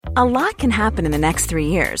A lot can happen in the next 3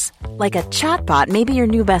 years. Like a chatbot may be your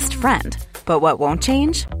new best friend. But what won't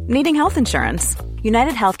change? Needing health insurance.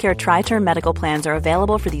 United Healthcare Tri-Term Medical Plans are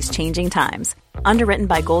available for these changing times. Underwritten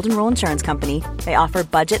by Golden Rule Insurance Company, they offer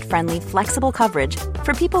budget-friendly, flexible coverage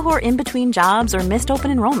for people who are in between jobs or missed open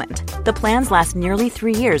enrollment. The plans last nearly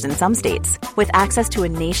 3 years in some states, with access to a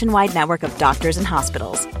nationwide network of doctors and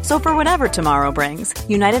hospitals. So for whatever tomorrow brings,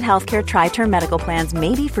 United Healthcare Tri-Term Medical Plans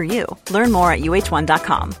may be for you. Learn more at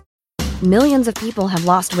uh1.com. Millions of people have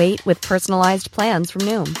lost weight with personalized plans from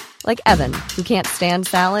Noom. Like Evan, who can't stand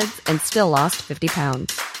salads and still lost 50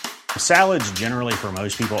 pounds. Salads generally for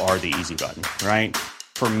most people are the easy button, right?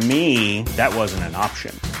 For me, that wasn't an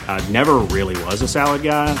option. I never really was a salad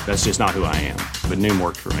guy. That's just not who I am. But Noom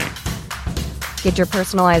worked for me. Get your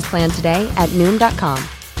personalized plan today at Noom.com.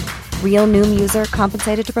 Real Noom user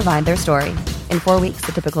compensated to provide their story. In 4 weeks,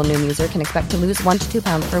 the typical Noom user can expect to lose 1 to 2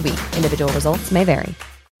 pounds per week. Individual results may vary.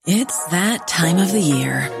 It's that time of the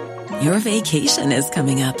year. Your vacation is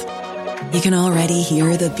coming up. You can already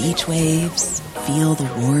hear the beach waves, feel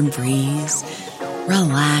the warm breeze,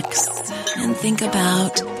 relax, and think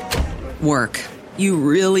about work. You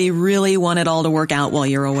really, really want it all to work out while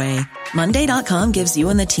you're away. Monday.com gives you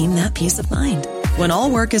and the team that peace of mind. When all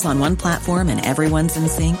work is on one platform and everyone's in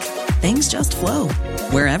sync, things just flow.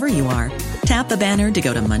 Wherever you are, tap the banner to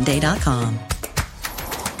go to Monday.com.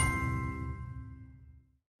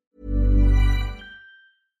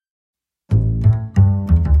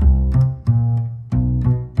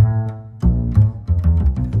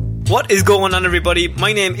 What is going on, everybody?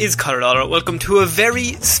 My name is Conor Lawler. Welcome to a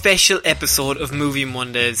very special episode of Movie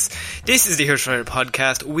Mondays. This is the Here's Friday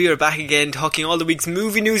podcast. We are back again talking all the week's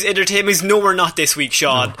movie news, entertainment. No, we're not this week,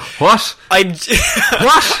 Sean. What?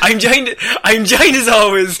 What? I'm joined as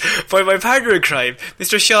always by my partner in crime,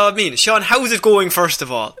 Mr. Sean Mean. Sean, how is it going, first of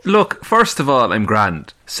all? Look, first of all, I'm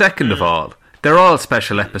grand. Second of all, they're all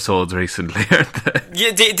special episodes recently, aren't they?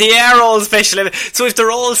 Yeah, they are all special. So if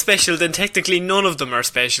they're all special, then technically none of them are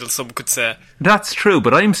special, some could say. That's true,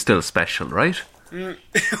 but I'm still special, right?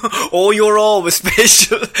 Oh, you're always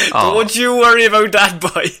special. Oh. Don't you worry about that,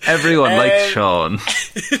 boy. Everyone likes Sean.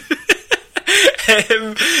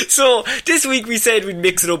 So this week we said we'd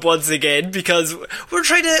mix it up once again because we're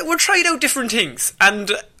trying out different things,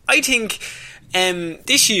 and I think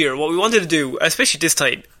this year what we wanted to do, especially this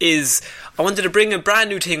time, is I wanted to bring a brand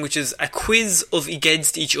new thing, which is a quiz of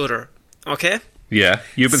against each other. Okay? Yeah,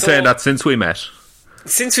 you've been saying that since we met.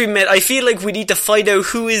 Since we met, I feel like we need to find out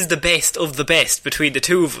who is the best of the best between the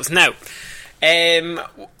two of us. Now,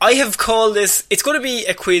 I have called this, it's going to be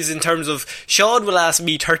a quiz in terms of Sean will ask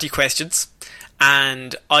me 30 questions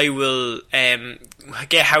and I will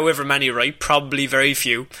get however many right, probably very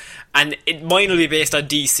few, and mine will be based on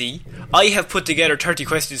DC. I have put together 30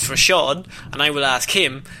 questions for Sean and I will ask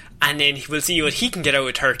him, and then we'll see what he can get out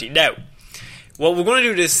of 30. Now, what we're going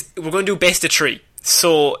to do we're going to do best of 3.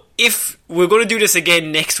 So if we're going to do this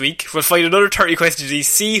again next week, we'll find another 30 questions,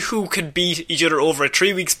 see who can beat each other over a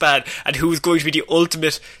 3-week span and who's going to be the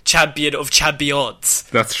ultimate champion of champions.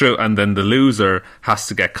 That's true, and then the loser has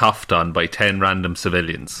to get coughed on by 10 random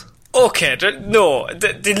civilians. Okay,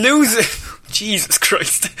 the loser... Jesus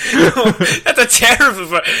Christ. No, that's a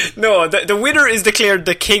terrible... No, the winner is declared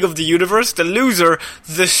the king of the universe, the loser,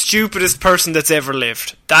 the stupidest person that's ever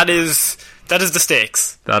lived. That is the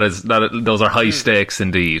stakes. Those are high stakes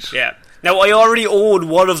indeed. Yeah. Now, I already own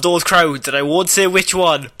one of those crowds, and I won't say which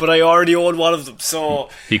one, but I already own one of them, so...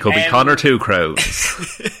 He could be Connor 2 crowds.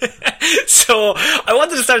 So, I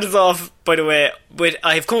wanted to start this off, by the way, with...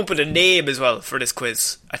 I've come up with a name as well for this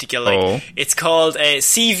quiz. I think you'll like. Oh. It's called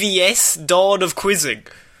CVS Dawn of Quizzing.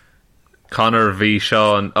 Connor v.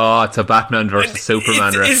 Sean. Oh, it's a Batman versus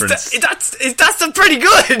Superman reference. That's pretty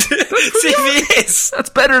good. CVS. That's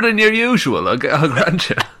better than your usual, I'll grant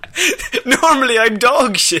you. Normally I'm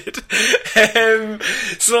dog shit.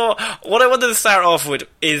 So what I wanted to start off with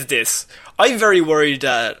is this. I'm very worried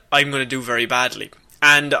that I'm going to do very badly,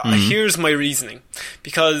 and here's my reasoning.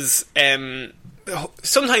 Because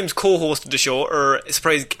sometimes co-host of the show, or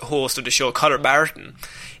surprise host of the show, Connor Martin,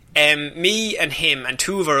 me and him and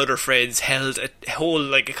 2 of our other friends held a whole,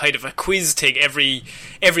 like, a kind of a quiz thing every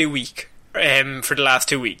week for the last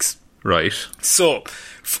 2 weeks. Right. So,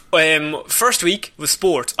 first week was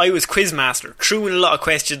sport. I was quizmaster, threw in a lot of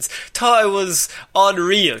questions, thought I was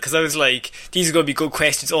unreal, because I was like, these are going to be good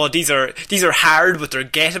questions. Oh, these are hard, but they're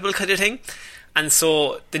gettable, kind of thing. And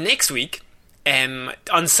so, the next week,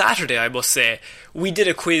 on Saturday, I must say, we did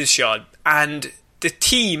a quiz, Sean, and the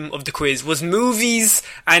theme of the quiz was movies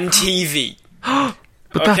and TV.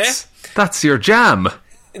 But okay? That's your jam.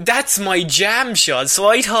 That's my jam, Sean. So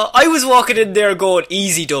I thought, I was walking in there going,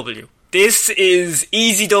 easy W. This is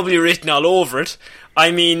easy W written all over it.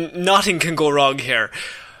 I mean, nothing can go wrong here.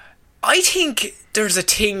 I think there's a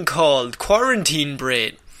thing called quarantine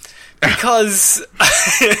brain. Because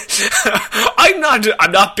I'm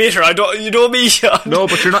not bitter. I don't, you know me, Sean. No,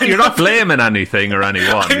 but you're not blaming anything or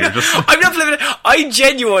anyone. I'm not blaming it. I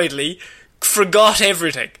genuinely forgot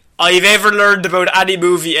everything I've ever learned about any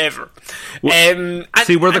movie ever. Were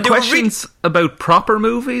the questions about proper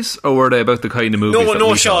movies, or were they about the kind of movies that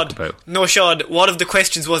we talked about? No, Sean. One of the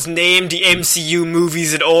questions was name the MCU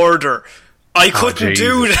movies in order. I couldn't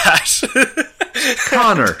do that.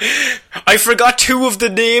 Connor. I forgot 2 of the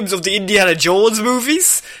names of the Indiana Jones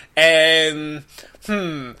movies. The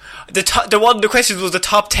questions was the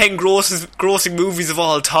top 10 grossing movies of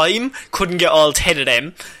all time. Couldn't get all 10 of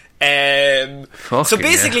them. So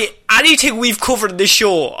basically, anything we've covered in this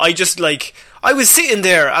show, I was sitting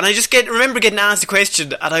there and I just remember getting asked a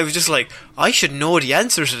question and I was just like, I should know the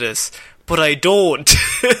answer to this, but I don't.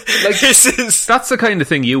 That's the kind of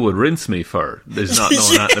thing you would rinse me for, is not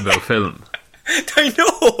knowing that about film. I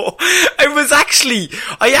know.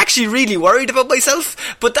 I actually really worried about myself,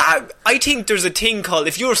 but I think there's a thing called,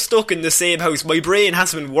 if you're stuck in the same house, my brain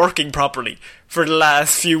hasn't been working properly for the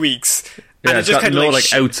last few weeks. Yeah, it's got no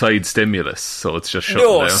outside stimulus, so it's just shutting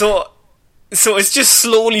down. So it's just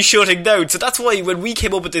slowly shutting down. So that's why when we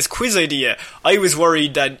came up with this quiz idea, I was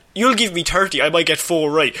worried that you'll give me 30, I might get 4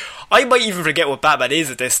 right. I might even forget what Batman is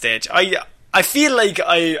at this stage. I feel like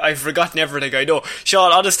I've forgotten everything I know.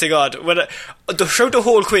 Sean, honest to God, throughout the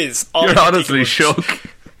whole quiz... You're honestly shook.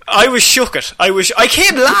 I was shook it. I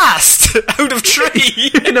came last out of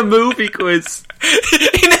 3 in a movie quiz.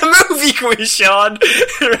 In a movie quiz, Sean.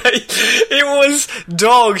 Right? It was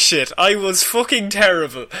dog shit. I was fucking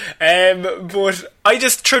terrible. But I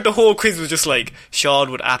just throughout the whole quiz was just like, Sean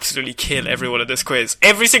would absolutely kill everyone in this quiz.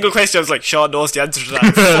 Every single question I was like, Sean knows the answer to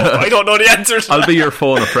that. Oh, I don't know the answer to that. I'll be your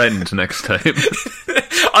phone a friend next time.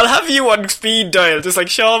 I'll have you on speed dial, just like,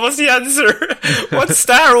 Sean, what's the answer? What's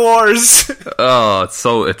Star Wars? Oh,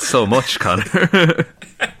 it's so much, Connor.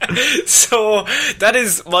 So that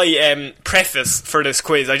is my preface for this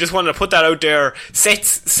quiz. I just wanted to put that out there. Set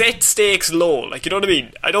stakes low, like, you know what I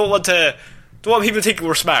mean. I don't want people thinking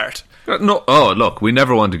we're smart. No, look, we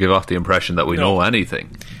never want to give off the impression that we know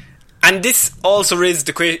anything. And this also raises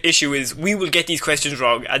the issue is we will get these questions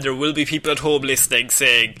wrong, and there will be people at home listening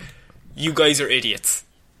saying, "You guys are idiots."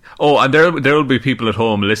 Oh, and there will be people at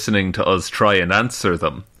home listening to us try and answer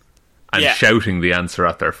them and shouting the answer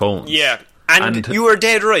at their phones. Yeah. And you were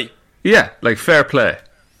dead right. Yeah, like, fair play.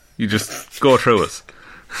 You just go through us.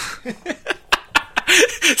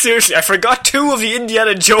 Seriously, I forgot 2 of the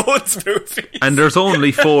Indiana Jones movies. And there's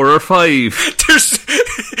only 4 or 5.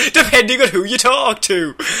 Depending on who you talk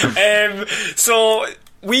to. So,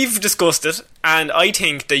 we've discussed it, and I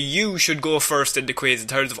think that you should go first in the quiz in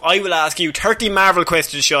terms of, I will ask you 30 Marvel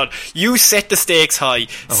questions, Sean. You set the stakes high.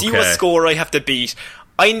 See what score I have to beat.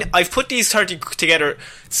 I've put these 30 together.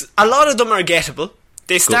 A lot of them are gettable.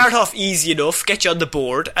 They start off easy enough, get you on the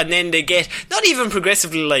board, and then they get not even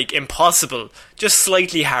progressively like impossible, just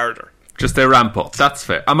slightly harder. Just they ramp up. That's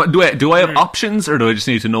fair. Do I have options, or do I just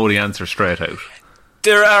need to know the answer straight out?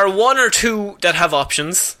 There are 1 or 2 that have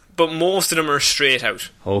options, but most of them are straight out.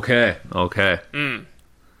 Okay.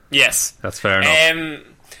 Yes. That's fair enough.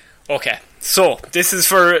 Okay. So, this is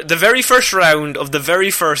for the very first round of the very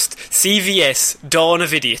first CVS Dawn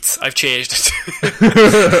of Idiots. I've changed it.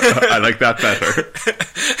 I like that better.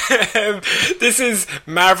 This is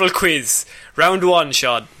Marvel Quiz. Round 1,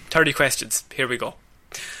 Sean. 30 questions. Here we go.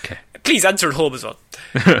 Okay. Please answer at home as well.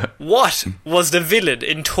 What was the villain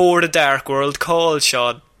in Thor the Dark World called,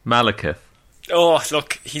 Sean? Malekith. Oh,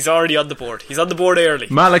 look, he's already on the board. He's on the board early.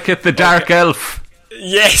 Malekith the Dark Elf.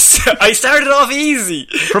 Yes, I started off easy.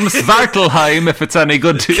 From Svartalheim, if it's any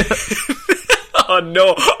good to you. Oh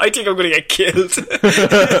no, I think I'm going to get killed.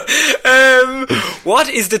 What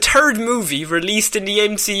is the 3rd movie released in the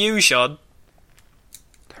MCU, Sean?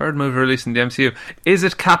 3rd movie released in the MCU. Is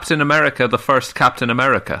it Captain America, the first Captain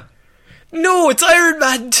America? No, it's Iron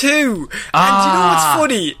Man 2. And you know what's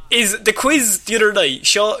funny? Is the quiz the other night,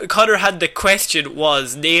 Connor had the question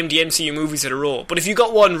was, name the MCU movies in a row. But if you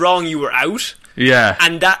got one wrong, you were out. Yeah.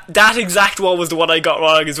 And that exact one was the one I got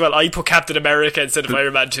wrong as well. I put Captain America instead of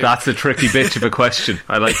Iron Man 2. That's a tricky bitch of a question.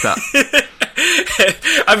 I like that.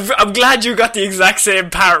 I'm glad you got the exact same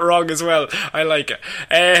part wrong as well. I like it.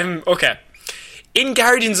 Okay. In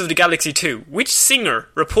Guardians of the Galaxy 2, which singer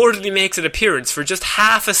reportedly makes an appearance for just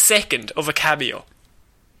half a second of a cameo?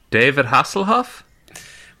 David Hasselhoff?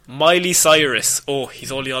 Miley Cyrus. Oh,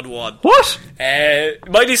 he's only on one. What?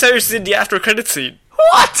 Miley Cyrus is in the after credit scene.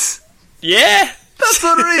 What? Yeah. That's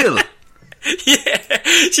unreal. Yeah.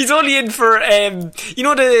 She's only in for, you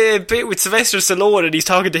know the bit with Sylvester Stallone and he's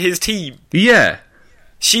talking to his team? Yeah.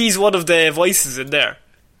 She's one of the voices in there.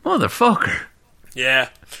 Motherfucker. Yeah.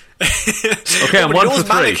 Okay, I'm 1 for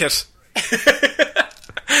 3. Malekith.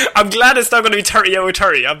 I'm glad it's not going to be 30 out of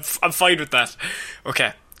 30. I'm fine with that.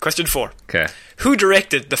 Okay, question 4. Okay. Who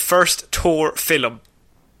directed the first Thor film?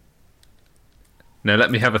 Now let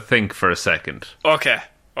me have a think for a second. Okay.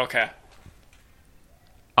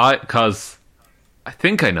 Because I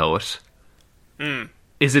think I know it.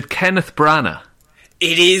 Is it Kenneth Branagh?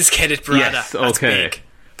 It is Kenneth Branagh. Yes, okay.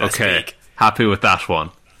 That's big. Happy with that one.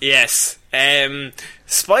 Yes.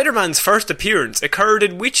 Spider-Man's first appearance occurred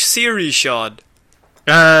in which series, Sean?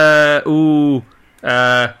 What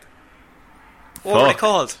What were they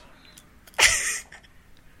called?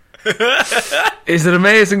 Is it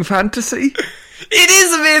Amazing Fantasy? It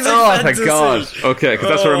is Amazing Fantasy. Oh, thank God. Okay, because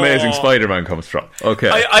that's where Amazing Spider-Man comes from. Okay.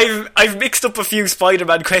 I've mixed up a few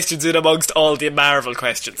Spider-Man questions in amongst all the Marvel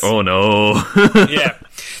questions. Oh, no. Yeah.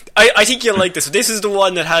 I think you'll like this. This is the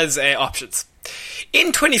one that has options.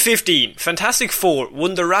 In 2015, Fantastic Four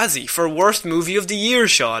won the Razzie for Worst Movie of the Year,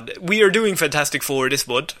 Sean. We are doing Fantastic Four this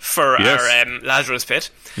month for our Lazarus Pit.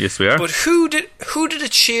 Yes, we are. But who did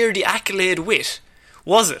it share the accolade with?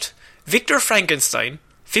 Was it Victor Frankenstein,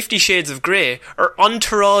 50 Shades of Grey, or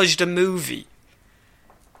Entourage the movie?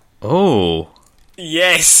 Oh.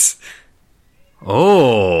 Yes.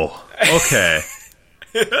 Oh. Okay.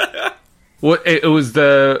 It was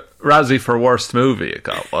the Razzie for Worst Movie it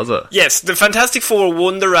got, was it? Yes, the Fantastic Four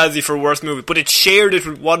won the Razzie for Worst Movie, but it shared it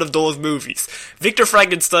with one of those movies. Victor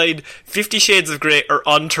Frankenstein, 50 Shades of Grey, or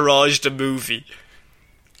Entourage the movie?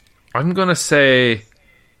 I'm going to say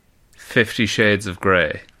 50 Shades of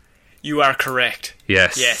Grey. You are correct.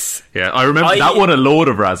 Yes. Yeah, I remember that won a load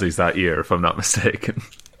of Razzies that year, if I'm not mistaken.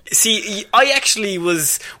 See, I actually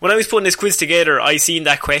was, when I was putting this quiz together, I seen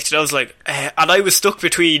that question, I was like, and I was stuck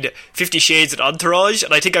between 50 Shades and Entourage,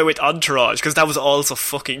 and I think I went Entourage, because that was also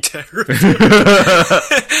fucking terrible.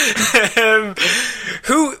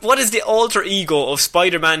 What is the alter ego of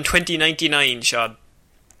Spider-Man 2099, Sean?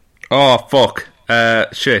 Oh, fuck.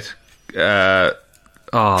 Shit. Played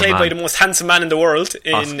by the most handsome man in the world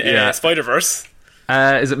in Spider-Verse.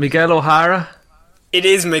 Is it Miguel O'Hara? It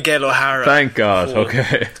is Miguel O'Hara. Thank God,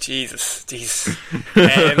 okay. Jesus.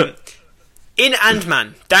 In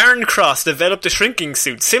Ant-Man, Darren Cross developed a shrinking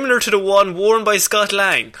suit similar to the one worn by Scott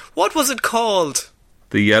Lang. What was it called?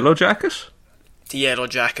 The Yellow Jacket? The Yellow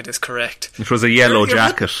Jacket is correct. It was a yellow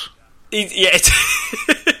jacket. Yeah,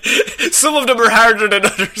 some of them are harder than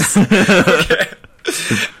others. Okay.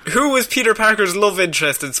 Who was Peter Parker's love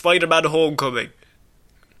interest in Spider-Man Homecoming?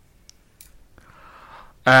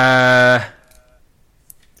 Spider-Man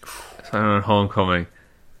Homecoming.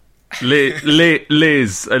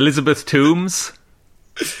 Liz. Elizabeth Toombs?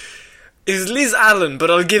 Is Liz Allen,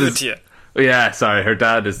 but I'll give it to you. Yeah, sorry, her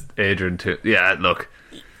dad is Adrian Toombs. Yeah, look.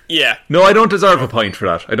 Yeah. No, I don't deserve a point for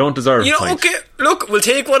that. I don't deserve a point. Okay, look, we'll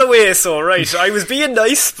take one away, so, right. I was being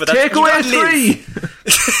nice, but take away 3!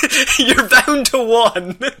 You're down to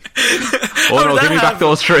 1. Oh no, give me back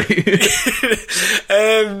those 3.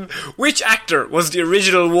 Which actor was the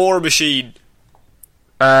original War Machine?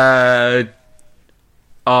 He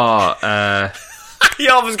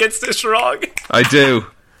always gets this wrong. I do.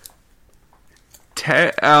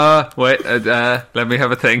 Let me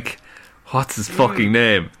have a think. What's his fucking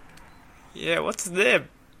name? Yeah, what's his name?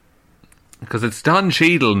 Because it's Don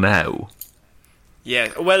Cheadle now.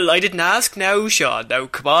 Yeah, well, I didn't ask now, Sean. Now,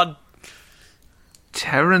 come on.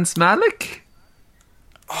 Terrence Malick?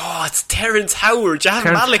 Oh, it's Terrence Howard. Jan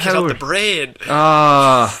Malick is on the brain.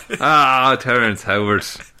 Terrence Howard.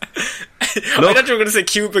 I thought you were going to say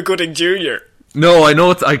Cuba Gooding Jr. No, I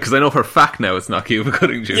know I know for a fact now it's not Cuba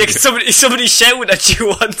Gooding Jr. Yeah, cause somebody shouted at you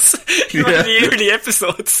once in one of the early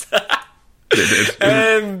episodes. They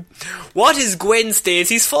did. What is Gwen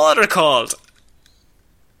Stacy's father called?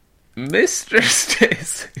 Mr.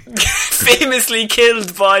 Stacy. Famously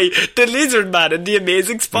killed by the Lizard Man in The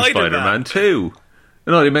Amazing Spider-Man. Spider-Man 2.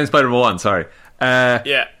 No, The Amazing Spider-Man 1, sorry.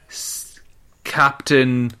 Yeah.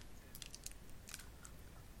 Captain...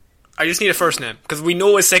 I just need a first name, because we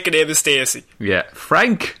know his second name is Stacy. Yeah.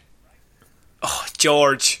 Frank. Oh,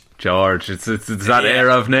 George. It's that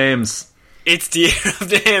era of names. It's the era of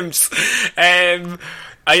names.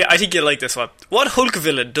 I think you'll like this one. What Hulk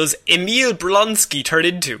villain does Emil Blonsky turn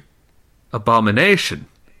into? Abomination.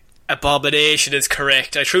 Abomination is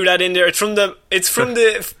correct. I threw that in there. It's from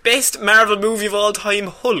the best Marvel movie of all time,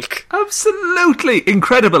 Hulk. Absolutely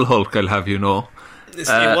incredible Hulk, I'll have you know.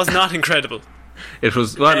 It was not incredible. It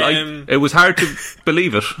was it was hard to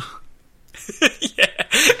believe it.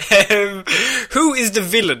 Yeah. Who is the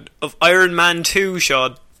villain of Iron Man 2,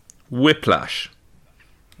 Sean? Whiplash.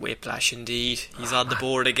 Whiplash, indeed. He's on the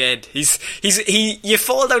board again. You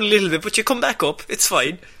fall down a little bit, but you come back up. It's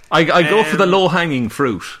fine. I go for the low-hanging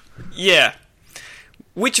fruit. Yeah.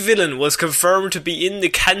 Which villain was confirmed to be in the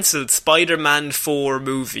cancelled Spider-Man 4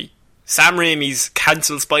 movie? Sam Raimi's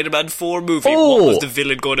cancelled Spider-Man 4 movie. Oh. What was the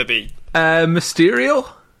villain going to be? Mysterio?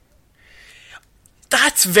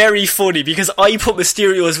 That's very funny, because I put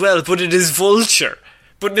Mysterio as well, but it is Vulture.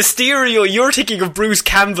 But Mysterio, you're thinking of Bruce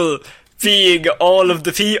Campbell being all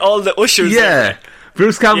the ushers. Yeah.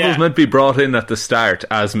 Bruce Campbell's meant to be brought in at the start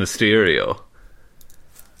as Mysterio.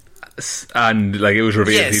 And it was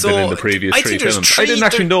revealed he'd been in the previous three films. I didn't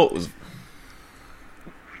actually know it was...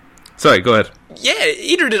 Sorry, go ahead. Yeah,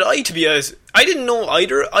 either did I, to be honest. I didn't know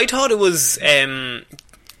either. I thought it was the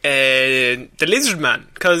Lizard Man,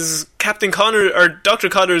 because Captain Connor, or Dr.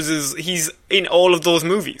 Connors, he's in all of those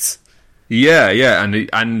movies. Yeah,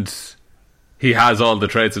 and he has all the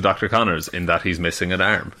traits of Dr. Connors in that he's missing an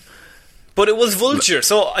arm. But it was Vulture,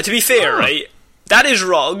 so to be fair, right, that is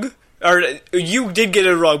wrong. Or you did get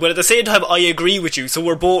it wrong, but at the same time, I agree with you, so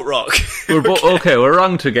we're both wrong. Okay, we're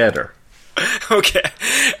wrong together. Okay.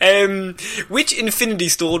 Which Infinity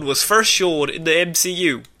Stone was first shown in the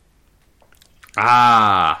MCU?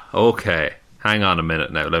 Okay. Hang on a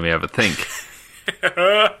minute now, let me have a think.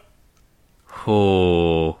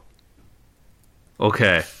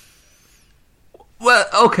 Okay. Well,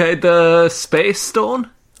 okay, the Space Stone?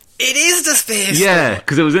 It is the Space Stone! Yeah,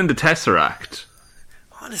 because it was in the Tesseract.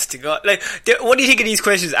 Honest to God. What do you think of these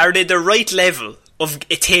questions? Are they the right level of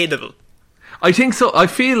attainable? I think so. I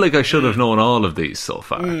feel like I should have known all of these so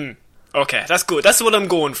far. Okay, that's good. That's what I'm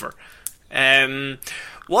going for.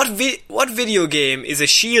 What video game is a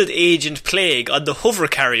S.H.I.E.L.D. agent Plague on the hover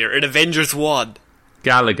carrier in Avengers 1?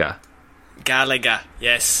 Galaga,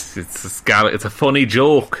 yes. It's a funny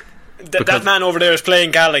joke. That man over there is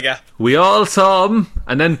playing Galaga. We all saw him,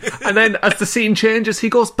 and then as the scene changes, he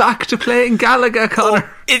goes back to playing Galaga, Connor.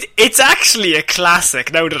 It's actually a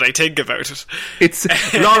classic, now that I think about it. It's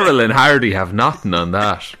Laurel and Hardy have nothing on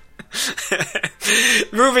that.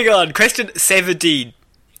 Moving on, question 17.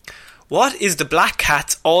 What is the Black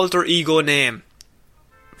Cat's alter ego name?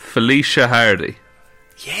 Felicia Hardy.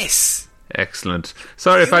 Yes. Excellent.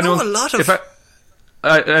 Sorry if I know... I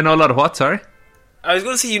know a lot of what, sorry? I was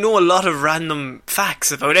going to say, you know a lot of random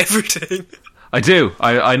facts about everything. I do.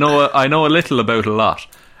 I know a little about a lot.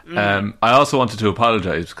 I also wanted to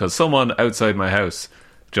apologise because someone outside my house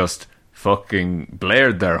just fucking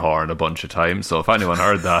blared their horn a bunch of times. So if anyone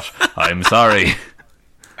heard that, I'm sorry.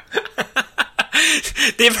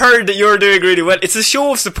 They've heard that you're doing really well. It's a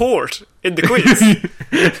show of support in the quiz.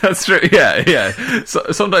 That's true. Yeah.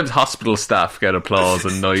 So, sometimes hospital staff get applause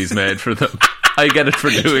and noise made for them. I get it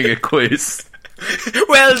for doing a quiz.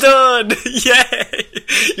 Well done! Yay!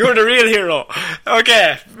 You're the real hero.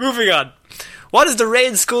 Okay, moving on. What is the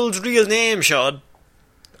Red Skull's real name, Sean?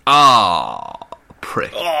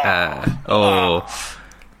 Prick.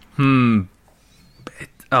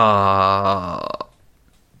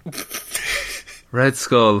 Red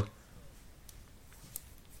Skull.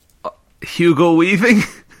 Hugo Weaving?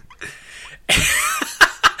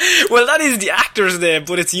 Well, that is the actor's name,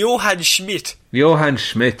 but it's Johann Schmidt. Johann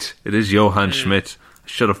Schmidt. It is Johann Schmidt. I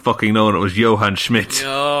should have fucking known it was Johann Schmidt.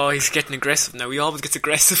 Oh, he's getting aggressive now. He always gets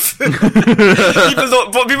aggressive.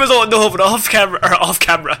 people don't know, but off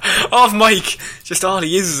mic, just all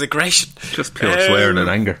he is aggression. Just pure swearing and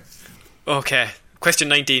anger. Okay, question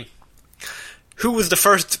 19. Who was the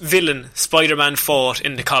first villain Spider-Man fought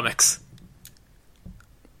in the comics?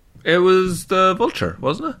 It was the Vulture,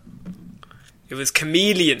 wasn't it? It was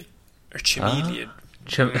Chameleon. Or Chameleon.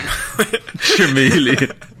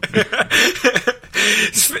 Chameleon.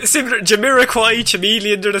 Similar, Jamiroquai,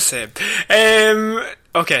 Chameleon, they're the same.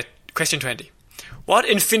 Okay, question 20. What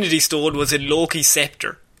Infinity Stone was in Loki's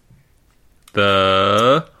scepter?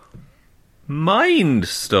 The Mind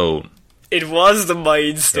Stone. It was the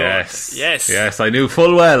Mind Stone. Yes, I knew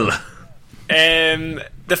full well.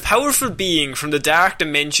 The powerful being from the Dark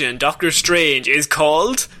Dimension in Doctor Strange is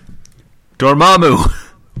called... Dormammu,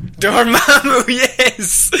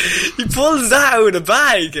 yes! He pulls that out of the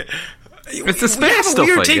bag. It's the space stuff,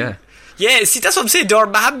 Yeah, see, that's what I'm saying.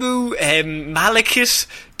 Dormammu, Malekith,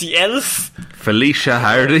 The elf. Felicia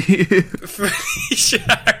Hardy. Felicia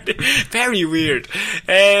Hardy. Very weird.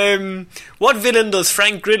 What villain does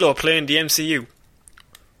Frank Grillo play in the MCU?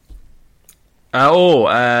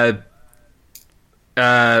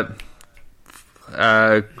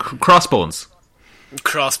 Crossbones.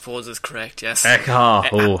 Crossbones is correct, yes. Thank God.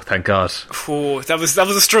 Oh, that was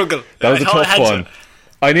a struggle. That was a tough one.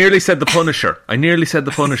 I nearly said the Punisher.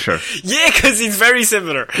 Yeah, because he's very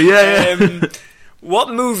similar. Yeah.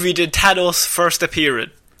 What movie did Thanos first appear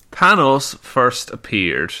in? Thanos first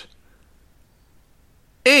appeared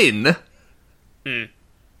in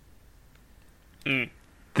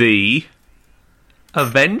the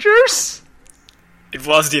Avengers? It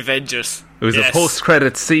was the Avengers. It was a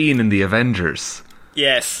post-credit scene in the Avengers.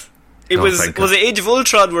 Yes. Was it Age of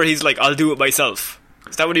Ultron where he's like, I'll do it myself?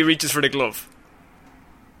 Is that when he reaches for the glove?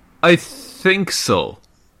 I think so.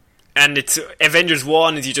 And it's Avengers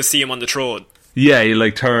 1 as you just see him on the throne. Yeah, he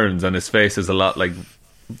like turns and his face is a lot like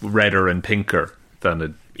redder and pinker than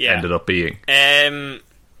it ended up being.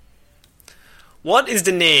 What is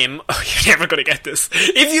the name... Oh, you're never going to get this.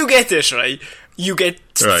 If you get this, right, you get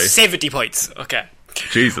 70 points. Okay.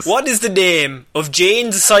 Jesus. What is the name of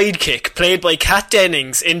Jane's sidekick played by Kat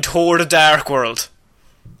Dennings in Thor the Dark World?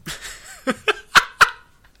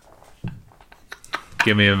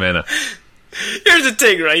 Give me a minute. Here's the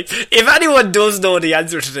thing, right? If anyone does know the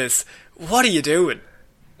answer to this, what are you doing?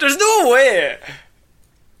 There's no way.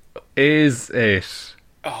 Is it...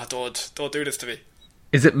 Oh, don't do this to me.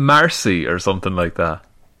 Is it Marcy or something like that?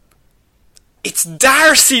 It's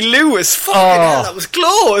Darcy Lewis. Fucking hell, that was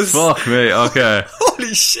close. Fuck me, okay.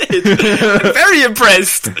 Holy shit. I'm very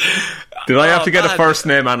impressed. Did I have to get a first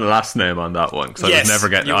name and a last name on that one? Because yes,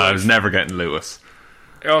 I was never getting Lewis.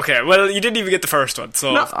 Okay, well, you didn't even get the first one,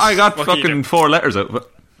 so... No, I got fucking 4 letters out of it.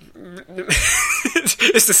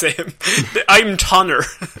 It's the same. I'm Tonner.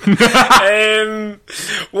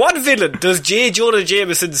 What villain does J. Jonah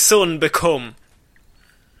Jameson's son become?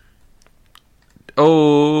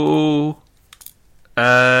 J.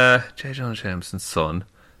 Jonah Jameson's son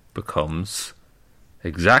becomes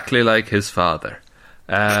exactly like his father.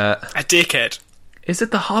 A dickhead. Is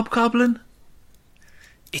it the Hobgoblin?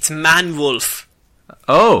 It's Man-Wolf.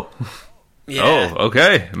 Oh. Yeah. Oh,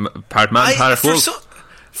 okay. Part man, part wolf.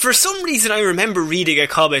 For some reason I remember reading a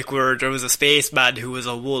comic where there was a spaceman who was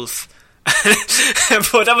a wolf.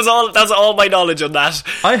 But that was all my knowledge on that.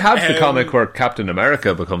 I have the comic where Captain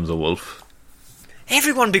America becomes a wolf.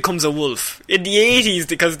 Everyone becomes a wolf in the 80s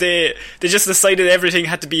because they just decided everything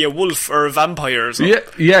had to be a wolf or a vampire or something.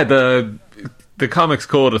 Yeah, the Comics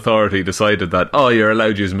Code Authority decided that you're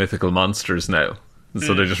allowed to use mythical monsters now.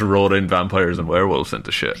 So they just wrote in vampires and werewolves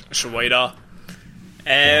into shit. Sure, why not?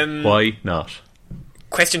 Why not?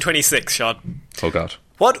 Question 26, Sean. Oh god.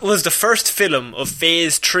 What was the first film of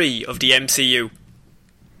Phase 3 of the MCU?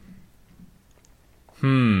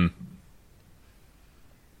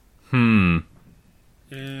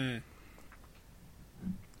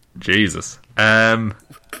 Jesus.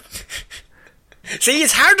 See,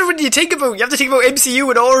 it's harder when you think about... You have to think about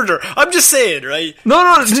MCU in order. I'm just saying, right? No,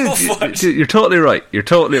 you're totally right.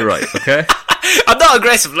 Okay? I'm not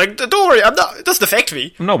aggressive. Like, don't worry. It doesn't affect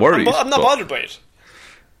me. I'm not worried. I'm not bothered by it.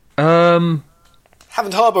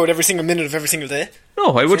 Haven't thought about every single minute of every single day. No,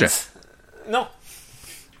 why would you? No.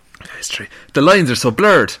 History. The lines are so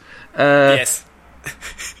blurred. Yes.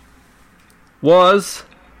 Was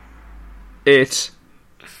it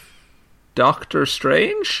Doctor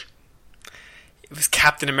Strange? It was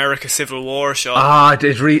Captain America Civil War, Sean.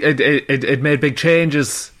 It made big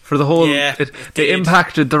changes for the whole... Yeah, it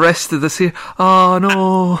impacted the rest of the series. Oh,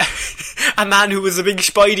 no. A man who was a big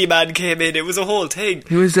Spidey man came in. It was a whole thing.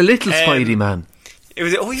 He was a little Spidey man. He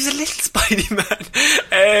was a little Spidey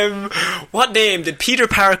man. What name did Peter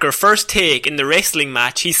Parker first take in the wrestling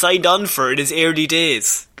match he signed on for in his early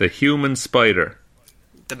days? The Human Spider.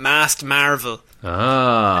 The Masked Marvel.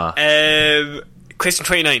 Question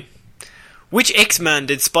 29. Which X-Man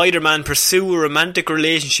did Spider-Man pursue a romantic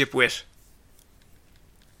relationship with?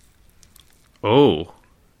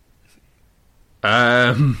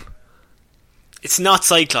 It's not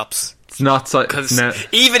Cyclops. It's not Cyclops. Because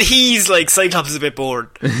even he's like, Cyclops is a bit bored.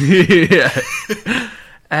 Yeah.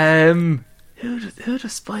 Who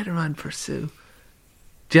does Spider-Man pursue?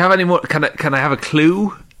 Do you have any more? Can I have a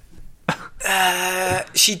clue?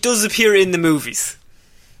 She does appear in the movies.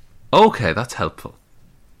 Okay, that's helpful.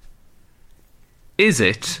 Is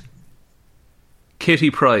it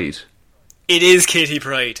Kitty Pryde? It is Kitty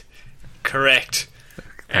Pryde. Correct.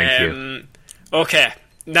 Thank you. Okay.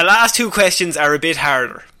 The last 2 questions are a bit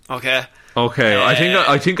harder. Okay. Okay.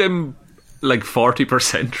 I think I'm like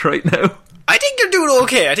 40% right now. I think you're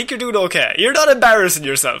doing okay. You're not embarrassing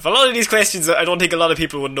yourself. A lot of these questions, I don't think a lot of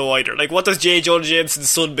people would know either. Like, what does J. Jonah Jameson's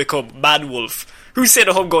son become? Man-Wolf. Who's sitting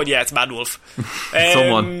at home going, yeah, it's Man-Wolf?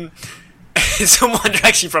 Someone. Someone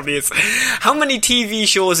actually probably is. How many TV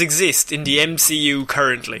shows exist in the MCU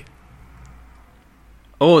currently?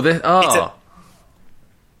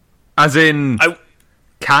 As in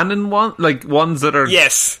canon one? Like ones that are...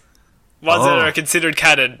 Yes. Ones that are considered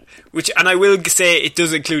canon. And I will say it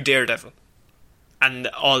does include Daredevil. And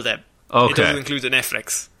all them. Okay. It doesn't include the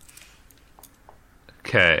Netflix.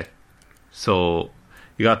 Okay. So,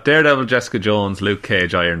 you got Daredevil, Jessica Jones, Luke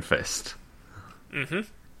Cage, Iron Fist. Mm-hmm.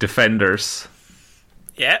 Defenders.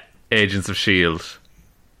 Yeah. Agents of S.H.I.E.L.D.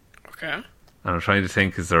 Okay. And I'm trying to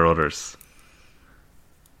think, is there others?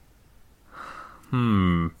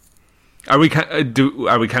 Are we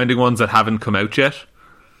counting ones that haven't come out yet?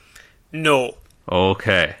 No.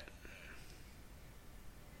 Okay.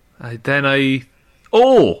 Hang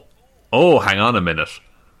on a minute.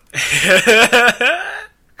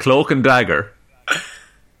 Cloak and Dagger.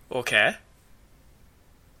 Okay.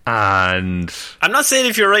 And... I'm not saying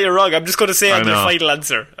if you're right or wrong, I'm just going to say on the final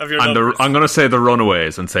answer of your numbers. I'm going to say The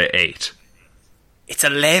Runaways and say 8. It's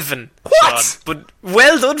 11. What? Sean. But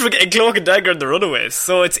well done for getting Cloak and Dagger and The Runaways.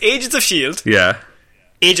 So it's Agents of S.H.I.E.L.D. Yeah.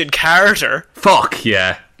 Agent Carter. Fuck,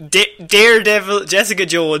 yeah. Daredevil, Jessica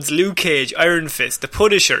Jones, Luke Cage, Iron Fist, The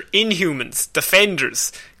Punisher, Inhumans,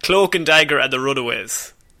 Defenders, Cloak and Dagger and The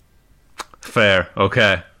Runaways. Fair,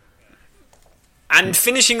 okay. And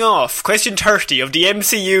finishing off, question 30 of the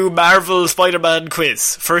MCU Marvel Spider-Man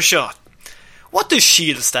quiz. First shot. What does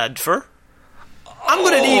S.H.I.E.L.D. stand for? I'm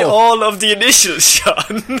going to need all of the initials,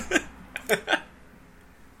 Sean.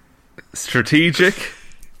 Strategic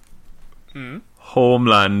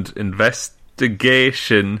Homeland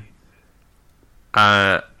Investigation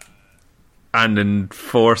and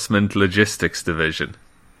Enforcement Logistics Division.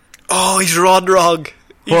 Oh, he's wrong.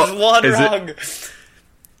 He's wrong.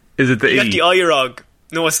 Is it the You E? got the I wrong.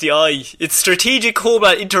 No, it's the I. It's Strategic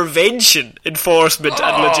Homeland Intervention Enforcement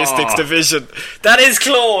and Logistics Division. That is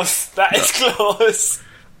close.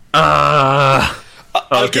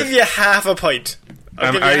 I'll give you half a point.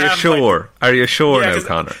 Are you sure? Are you sure now,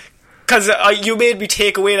 Connor? Because you made me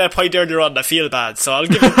take away that point earlier on and I feel bad, so I'll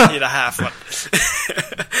give you the half one.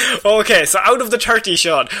 Okay, so out of the 30,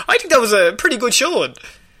 Sean, I think that was a pretty good showing.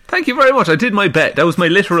 Thank you very much. I did my best. That was my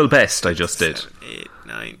literal best I just did. 7, 8,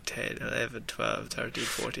 9, 10, 11, 12, 13,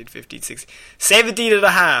 14, 15, 16, 17 and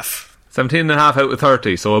a half. 17 and a half out of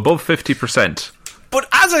 30, so above 50%. But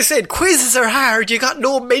as I said, quizzes are hard. You got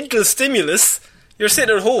no mental stimulus. You're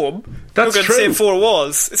sitting at home. That's looking true. at the same four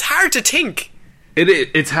walls. It's hard to think.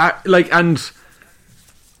 It's hard, and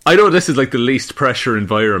I know this is like the least pressure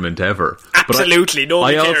environment ever. Absolutely,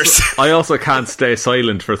 nobody cares. I also can't stay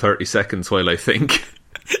silent for 30 seconds while I think.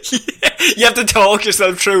 You have to talk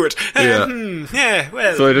yourself through it. Yeah.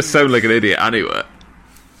 Well. So I just sound like an idiot anyway.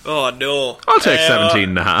 Oh no. I'll take 17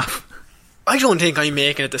 and a half. I don't think I'm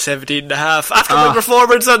making it to 17 and a half. After my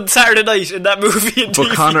performance on Saturday night in that movie and But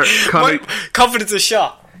TV, Connor, my confidence is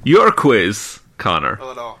shot. Your quiz, Connor,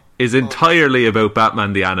 no. is entirely about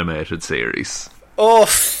Batman the Animated Series. Oh,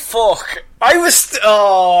 fuck. I was...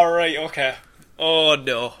 right, okay. Oh,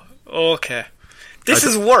 no. Okay. This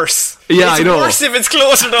is worse. Yeah, I know. It's worse if it's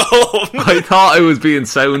closer to home. I thought I was being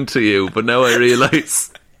sound to you, but now I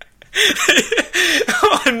realise.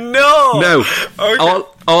 Oh, no. Now, Okay.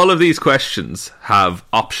 all of these questions have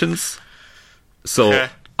options. So, Okay.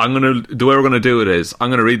 the way we're going to do it is, I'm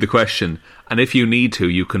going to read the question, and if you need to,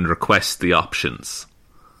 you can request the options.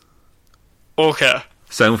 Okay.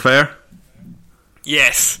 Sound fair?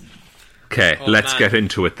 Yes. Okay, let's man. get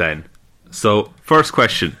into it then. So, first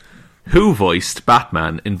question. Who voiced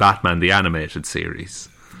Batman in Batman the Animated Series?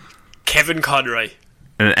 Kevin Conroy.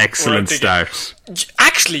 An excellent start.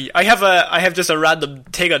 Actually, I have just a random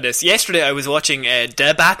thing on this. Yesterday I was watching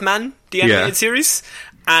The Batman, the animated series,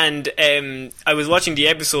 and I was watching the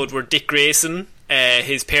episode where Dick Grayson,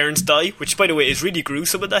 his parents die, which by the way is really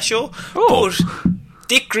gruesome in that show. Oh. But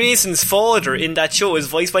Dick Grayson's father in that show is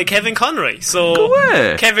voiced by Kevin Conroy. So Go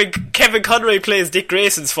away. Kevin Conroy plays Dick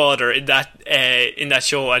Grayson's father in that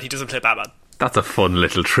show, and he doesn't play Batman. That's a fun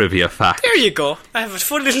little trivia fact. There you go. I have a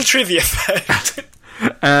fun little trivia fact.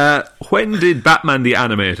 When did Batman the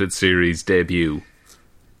Animated Series debut?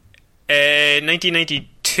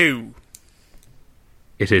 1992.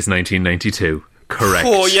 It is 1992. Correct.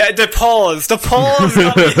 Oh yeah, the pause got me.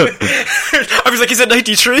 I was like, is it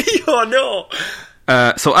 93? Oh no.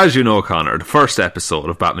 So as you know, Connor, the first episode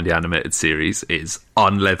of Batman the Animated Series is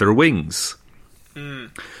On Leather Wings.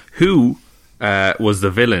 Who was the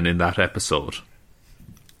villain in that episode?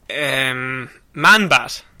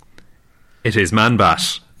 Man-Bat. It is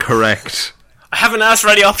Man-Bat. Correct. I haven't asked for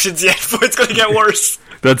any options yet, but it's going to get worse.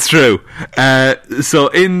 That's true. So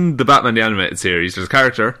in the Batman the Animated Series, there's a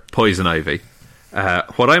character, Poison Ivy.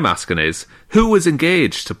 What I'm asking is, who was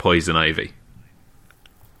engaged to Poison Ivy?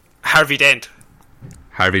 Harvey Dent.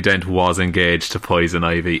 Harvey Dent was engaged to Poison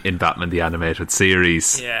Ivy in Batman the Animated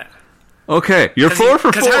Series. Yeah. Okay, you're 4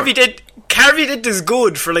 for 4. Because Harvey Dent is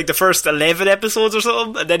good for like the first 11 episodes or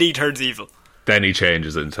something, and then he turns evil. Then he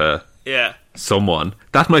changes into someone.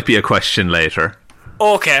 That might be a question later.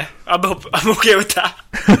 Okay, I'm okay with that.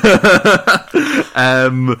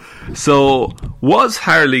 So, was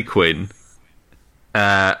Harley Quinn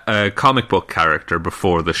a comic book character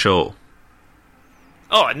before the show?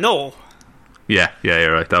 Oh, no. Yeah,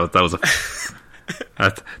 you're right. That was a...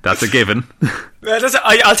 that's a given.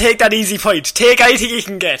 I'll take that easy point. Take anything you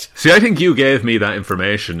can get. See, I think you gave me that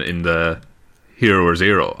information in the Hero or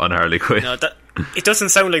Zero on Harley Quinn. No, it doesn't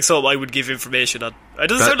sound like something I would give information on. It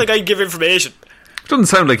doesn't sound like I'd give information. It doesn't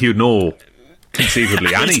sound like you'd know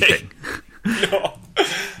conceivably anything. No.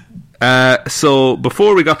 So,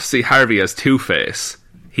 before we got to see Harvey as Two-Face,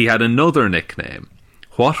 he had another nickname.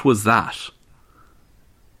 What was that?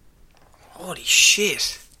 Holy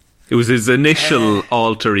shit. It was his initial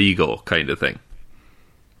alter ego kind of thing.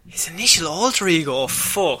 His initial alter ego? Oh,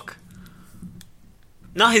 fuck.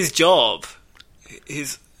 Not his job.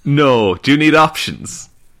 No. Do you need options?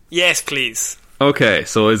 Yes, please. Okay,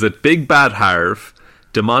 so is it Big Bad Harv,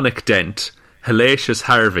 Demonic Dent, Hellacious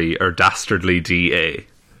Harvey, or Dastardly D.A.?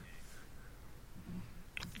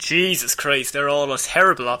 Jesus Christ, they're all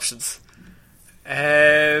terrible options.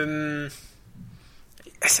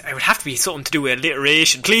 It would have to be something to do with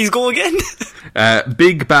alliteration. Please go again.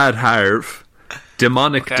 Big Bad Harv,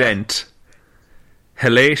 Demonic Dent,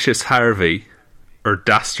 Hellacious Harvey, or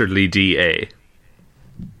Dastardly D.A.?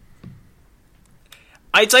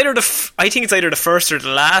 I think it's either the first or the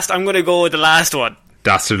last. I'm going to go with the last one.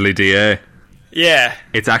 Dastardly D.A.? Yeah.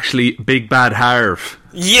 It's actually Big Bad Harv.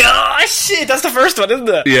 Yeah, shit, that's the first one, isn't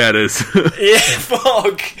it? Yeah, it is. Yeah,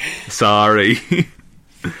 fuck. Sorry.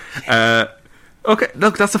 Okay,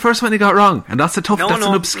 look, that's the first one you got wrong, and that's an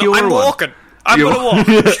obscure one. I'm walking. I'm going to walk.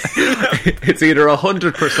 It's either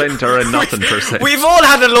 100% or a nothing percent. We've all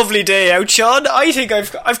had a lovely day out, Sean. I think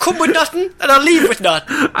I've come with nothing, and I'll leave with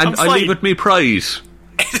nothing. And I'll leave with me pride.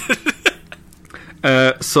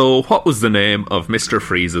 So, what was the name of Mr.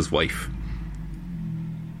 Freeze's wife?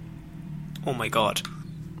 Oh my god.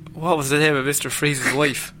 What was the name of Mr. Freeze's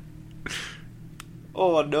wife?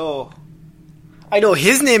 Oh no. I know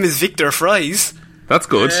his name is Victor Fries. That's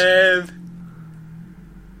good.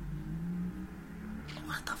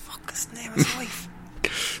 What the fuck is the name of his wife?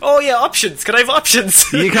 Oh yeah, options. Can I have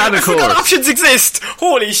options? You can, of course. Options exist.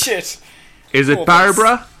 Holy shit. Is it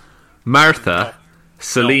Barbara, Martha,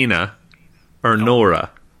 Selena, or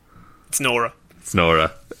Nora? It's Nora. It's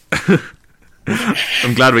Nora.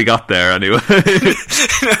 I'm glad we got there anyway.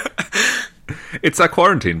 It's that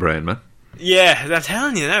quarantine brain, man. Yeah, I'm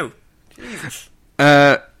telling you now. Jesus.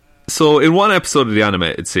 So in one episode of the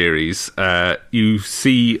animated series, you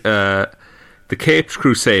see the Caped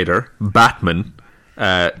Crusader, Batman,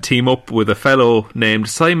 team up with a fellow named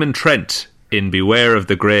Simon Trent in Beware of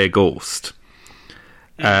the Grey Ghost.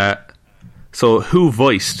 So who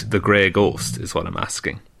voiced the Grey Ghost is what I'm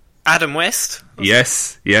asking. Adam West?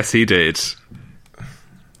 Yes, he did.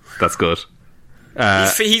 That's good.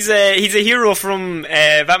 He's a hero from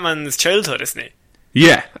Batman's childhood, isn't he?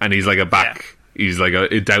 Yeah, and he's like he's like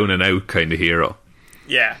a down and out kind of hero.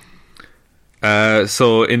 Yeah.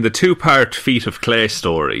 So in the 2-part Feet of Clay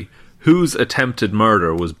story, whose attempted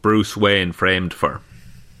murder was Bruce Wayne framed for?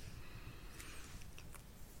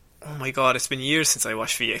 Oh my god, it's been years since I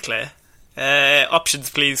watched Feet of Clay.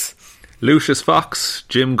 Options, please. Lucius Fox,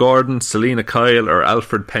 Jim Gordon, Selena Kyle, or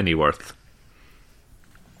Alfred Pennyworth?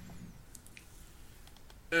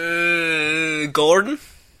 Gordon?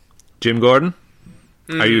 Jim Gordon?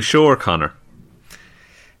 Are you sure, Connor?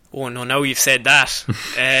 Oh no, now you've said that.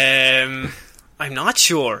 I'm not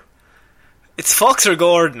sure. It's Fox or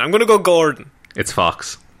Gordon. I'm going to go Gordon. It's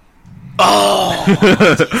Fox. Oh!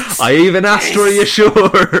 I even asked, were you sure?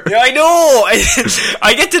 Yeah, I know!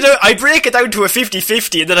 I break it down to a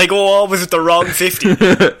 50-50 and then I go always with the wrong 50.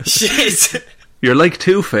 Shit. You're like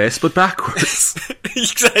Two-Face, but backwards.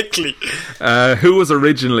 Exactly. Who was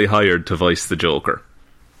originally hired to voice the Joker?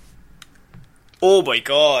 Oh my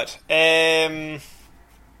god.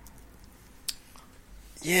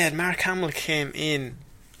 Yeah, Mark Hamill came in.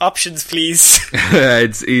 Options, please.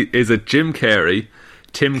 Is it Jim Carrey,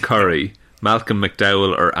 Tim Curry, Malcolm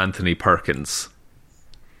McDowell, or Anthony Perkins?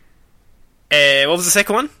 What was the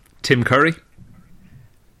second one? Tim Curry?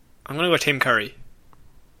 I'm going to go Tim Curry.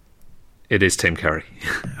 It is Tim Curry.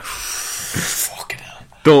 Fucking hell.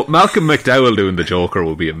 Though Malcolm McDowell doing the Joker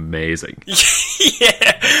will be amazing.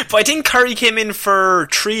 Yeah, but I think Curry came in for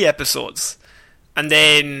 3 episodes. And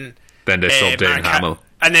then They subbed in Hamill.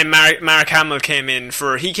 And then Mark Hamill came in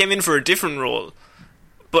for a different role.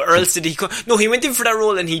 But or else did he... No, he went in for that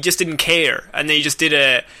role and he just didn't care. And then he just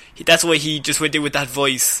did that's why he just went in with that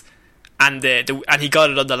voice. And and he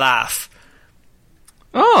got it on the laugh.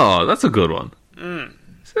 Oh, that's a good one.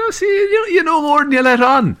 So, see, you know more than you let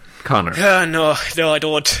on, Connor. No, I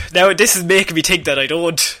don't. Now, this is making me think that I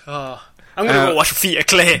don't. Oh. I'm going to go watch Feet of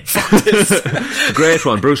Clay. Fuck this. Great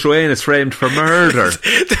one. Bruce Wayne is framed for murder.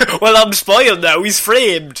 Well, I'm spoiled now. He's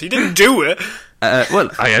framed. He didn't do it. Well,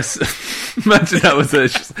 I guess. Imagine that was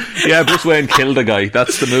it. Yeah, Bruce Wayne killed a guy.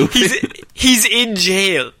 That's the movie. He's in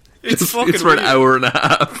jail. It's fucking It's for an hour and a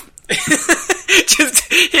half.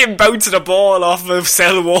 Just him bouncing a ball off of a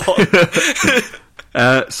cell wall.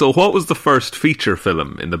 So what was the first feature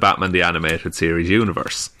film in the Batman the Animated Series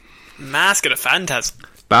universe? Mask of the Phantasm.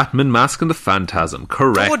 Batman Mask and the Phantasm,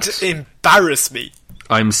 correct. Don't embarrass me.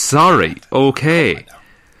 I'm sorry. Okay.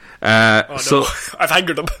 So I've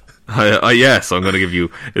angered him. Yes, I'm going to give you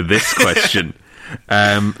this question.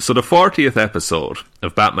 So the 40th episode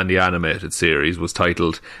of Batman the Animated Series was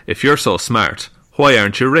titled, If You're So Smart, Why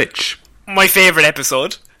Aren't You Rich? My favourite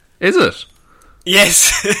episode. Is it?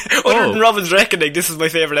 Yes. Other than Robin's Reckoning, this is my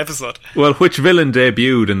favourite episode. Well, which villain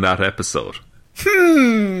debuted in that episode?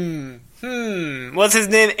 What's his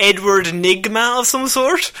name? Edward Nigma of some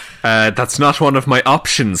sort? That's not one of my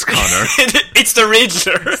options, Connor. It's the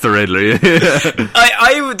Riddler. It's the Riddler, yeah.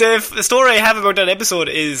 The story I have about that episode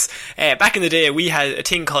is, back in the day, we had a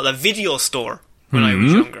thing called a video store when I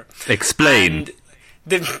was younger. Explain. And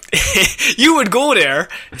you would go there,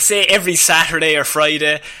 say every Saturday or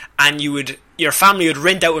Friday, and your family would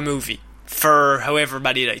rent out a movie for however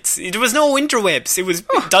many nights. There was no interwebs. It was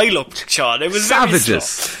dial-up, Sean. It was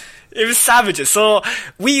savages. It was savages. So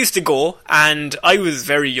we used to go, and I was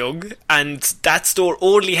very young, and that store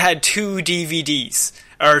only had 2 DVDs.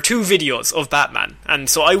 Or 2 videos of Batman, and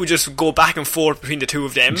so I would just go back and forth between the 2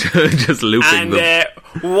 of them, just looping them.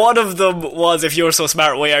 One of them was If You're So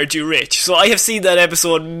Smart, Why Aren't You Rich? So I have seen that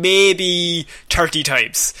episode maybe 30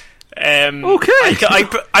 times. Okay.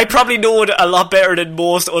 I probably know it a lot better than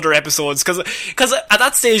most other episodes because at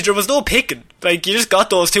that stage there was no picking. Like, you just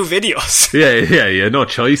got those 2 videos. Yeah. No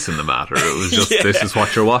choice in the matter. It was just This is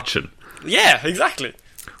what you're watching. Yeah, exactly.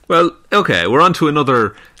 Well, okay, we're on to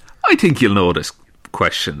another. I think you'll know this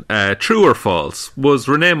question. True or false? Was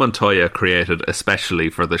Renee Montoya created especially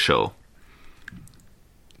for the show?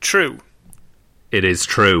 True. It is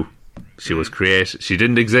true. She was created. She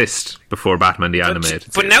didn't exist before Batman the Animated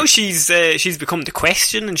But series. now she's become the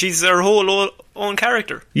Question, and she's her whole own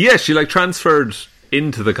character. Yeah, she transferred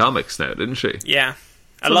into the comics now, didn't she? Yeah,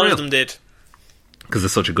 a lot of them did. Because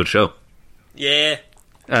it's such a good show. Yeah.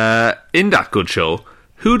 In that good show,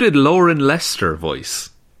 who did Lauren Lester voice?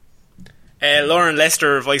 Lauren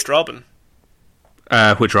Lester voiced Robin.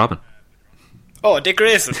 Which Robin? Oh, Dick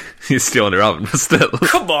Grayson. He's the only Robin, but still.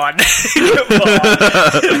 Come on. Come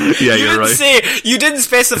on. Yeah, you're right. You didn't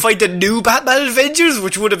specify the new Batman Adventures,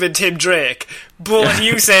 which would have been Tim Drake, but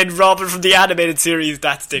you said Robin from the animated series,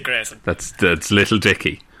 that's Dick Grayson. That's Little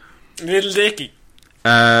Dicky. Little Dicky.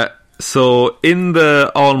 So, in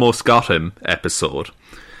the Almost Got Him episode,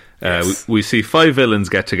 we see 5 villains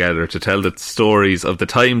get together to tell the stories of the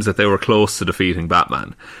times that they were close to defeating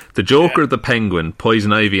Batman. The Joker, the Penguin,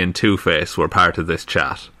 Poison Ivy and Two-Face were part of this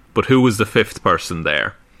chat. But who was the 5th person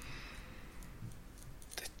there?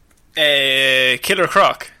 Killer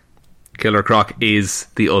Croc. Killer Croc is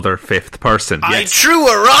the other 5th person. I threw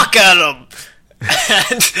a rock at him!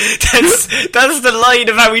 And that's the line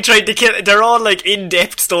of how we tried to kill. They're all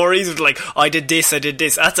in-depth stories of I did this.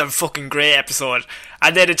 That's a fucking great episode.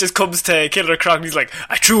 And then it just comes to Killer Croc and he's like,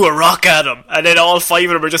 I threw a rock at him. And then all 5 of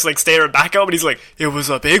them are just staring back at him and he's like, it was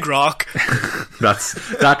a big rock.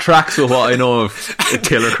 That tracks with what I know of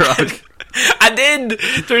Killer Croc. And then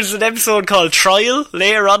there's an episode called Trial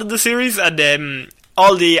later on in the series, and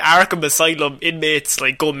all the Arkham Asylum inmates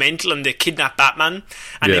go mental and they kidnap Batman,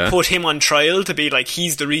 and they put him on trial to be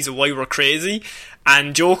he's the reason why we're crazy,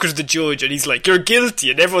 and Joker's the judge and he's like, you're guilty,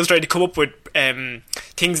 and everyone's trying to come up with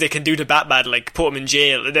things they can do to Batman, put him in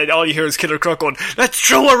jail, and then all you hear is Killer Croc going, let's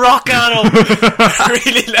throw a rock at him.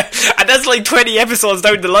 Really, and that's 20 episodes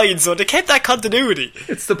down the line, so they kept that continuity.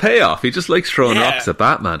 It's the payoff. He just likes throwing rocks at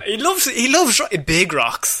Batman. He loves big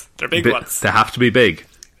rocks. They're big ones. They have to be big.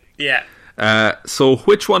 Yeah. So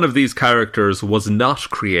which one of these characters was not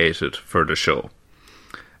created for the show?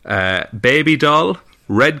 Baby Doll,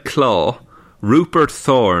 Red Claw, Rupert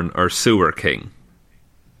Thorne, or Sewer King?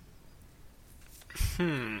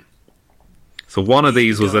 So one of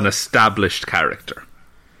these was an established character.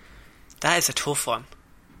 That is a tough one.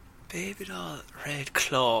 Baby Doll, Red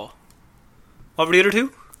Claw. What were the other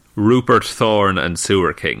two? Rupert Thorne and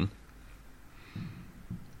Sewer King.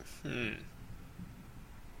 I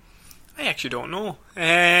actually don't know.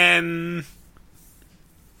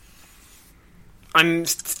 I'm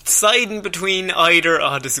siding between either.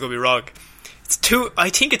 Oh, this is gonna be wrong. It's two. I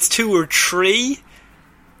think it's 2 or 3.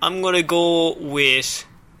 I'm gonna go with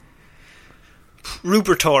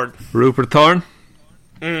Rupert Thorne. Rupert Thorne?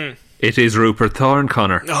 It is Rupert Thorne,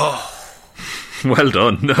 Connor. Oh, Well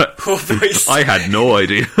done. boys. I had no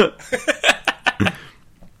idea.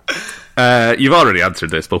 You've already answered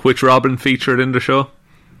this, but which Robin featured in the show?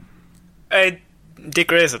 Dick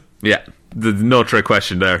Grayson. Yeah, no trick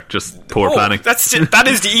question there. Just poor planning. That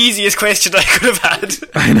is the easiest question I could have had.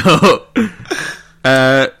 I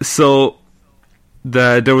know. So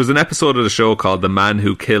there was an episode of the show called "The Man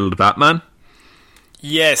Who Killed Batman."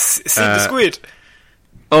 Yes, Sid the Squid.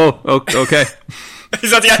 Oh, okay.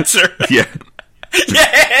 Is that the answer? Yeah.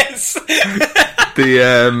 Yes.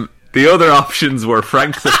 The other options were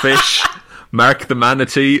Frank the Fish, Mark the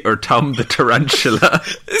Manatee, or Tom the Tarantula.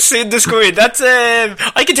 Sid the Squid. That's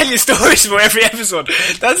I can tell you stories for every episode.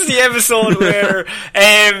 That's the episode where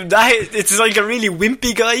it's like a really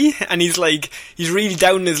wimpy guy, and he's really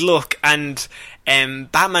down in his luck, and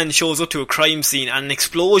Batman shows up to a crime scene and an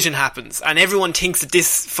explosion happens, and everyone thinks that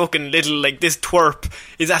this fucking little, this twerp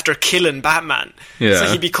is after killing Batman. Yeah. So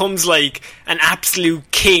he becomes like an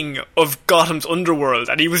absolute king of Gotham's underworld,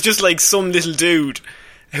 and he was just like some little dude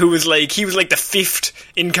who was the 5th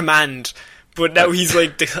in command, but now he's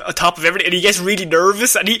like the top of everything, and he gets really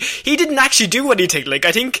nervous, and he didn't actually do anything.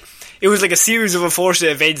 I think it was like a series of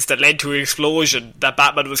unfortunate events that led to an explosion that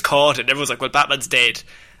Batman was caught in. Everyone's like, well, Batman's dead,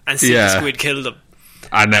 and Sid the Squid killed him.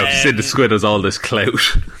 And now Sid the Squid has all this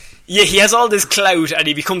clout. Yeah, he has all this clout and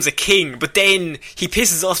he becomes a king, but then he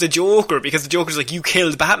pisses off the Joker because the Joker's like, you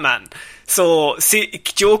killed Batman. So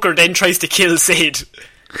Joker then tries to kill Sid.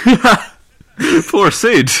 Poor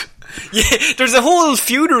Sid. Yeah, there's a whole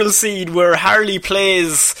funeral scene where Harley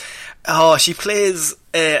plays... Oh, she plays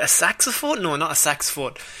a saxophone? No, not a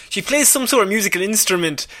saxophone. She plays some sort of musical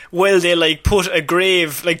instrument while they put a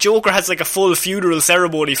grave... Joker has a full funeral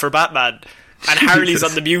ceremony for Batman, and Harley's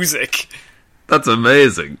on the music. That's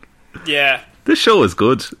amazing. Yeah. This show is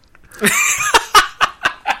good.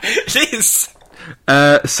 It is.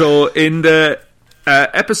 So in the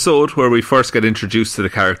episode where we first get introduced to the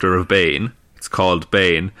character of Bane, it's called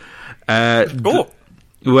Bane.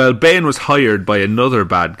 Well, Bane was hired by another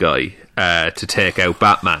bad guy to take out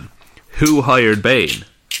Batman. Who hired Bane?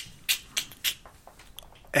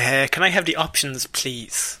 Can I have the options,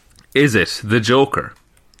 please? Is it the Joker,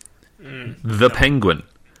 the Penguin,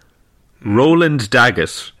 Roland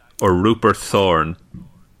Daggett, or Rupert Thorne?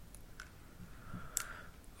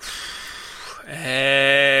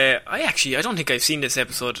 I don't think I've seen this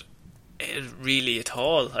episode really at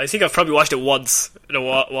all. I think I've probably watched it once in a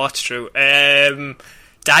watch through.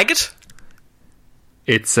 Daggett?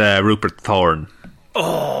 It's Rupert Thorne.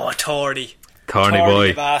 Oh, Thorny boy,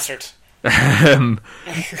 the bastard.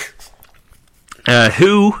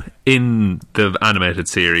 Who in the animated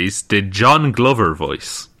series did John Glover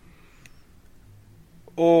voice?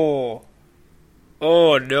 Oh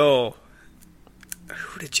no.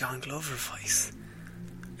 Who did John Glover voice?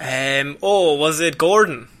 Was it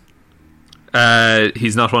Gordon?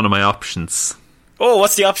 He's not one of my options. Oh,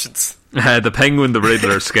 what's the options? The Penguin, the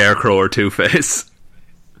Riddler, Scarecrow, or Two-Face.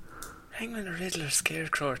 Penguin, the Riddler,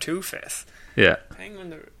 Scarecrow, or Two-Face? Yeah.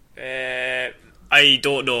 Penguin, I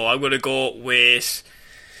don't know. I'm going to go with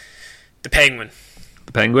the Penguin.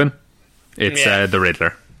 The Penguin? It's the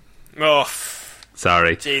Riddler. Oh,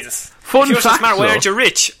 sorry. Jesus. Fun if you're fact, so smart, why though, aren't you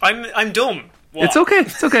rich? I'm dumb. What? It's okay.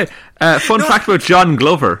 Fun fact about John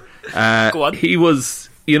Glover. Go on. He was,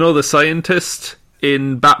 the scientist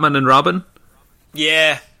in Batman and Robin?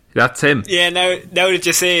 Yeah. That's him. Yeah, now that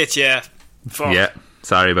you say it, yeah. Fuck. Yeah,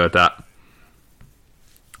 sorry about that.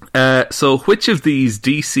 So which of these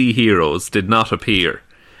DC heroes did not appear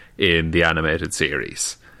in the animated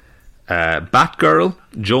series? Batgirl,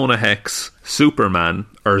 Jonah Hex, Superman,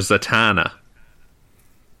 or Zatanna?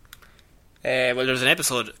 Well, there's an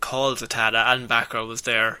episode called Zatanna, and Batgirl was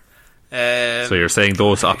there. So you're saying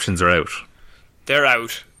those options are out? They're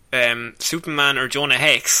out. Superman or Jonah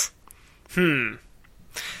Hex.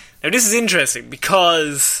 Now this is interesting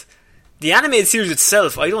because the animated series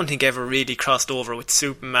itself, I don't think ever really crossed over with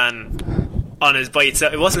Superman on his by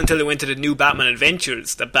itself. It wasn't until it went to the New Batman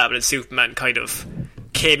Adventures that Batman and Superman kind of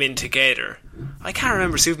came in together. I can't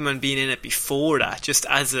remember Superman being in it before that, just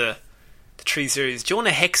as the 3 series.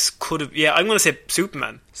 Jonah Hex could have... Yeah, I'm going to say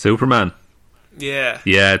Superman. Superman. Yeah.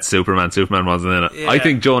 Yeah, it's Superman. Superman wasn't in it. Yeah. I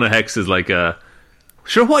think Jonah Hex is like a...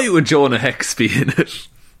 Sure, why would Jonah Hex be in it?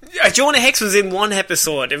 Jonah Hex was in one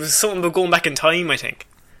episode. It was something about going back in time, I think.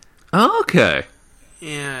 Okay.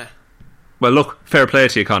 Yeah. Well, look, fair play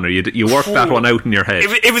to you, Connor. You worked that one out in your head.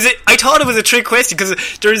 It was. I thought it was a trick question because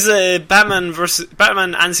there's a Batman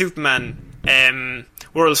and Superman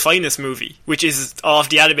World's Finest movie, which is off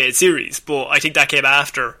the animated series, but I think that came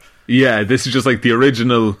after. Yeah, this is just like the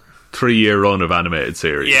original 3-year run of animated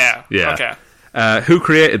series. Yeah. Yeah. Okay. Who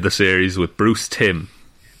created the series with Bruce Timm?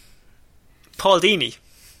 Paul Dini.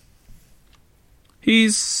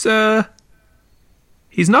 He's not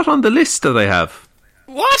on the list that I have.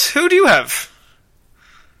 What? Who do you have?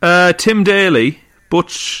 Tim Daly,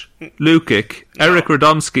 Butch Lukic, Eric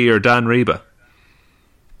Radomski, or Dan Reba.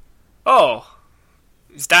 Oh,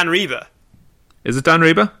 it's Dan Reba. Is it Dan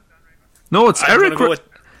Reba? No, it's Eric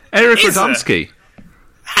Radomski.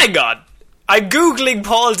 Hang on. I'm Googling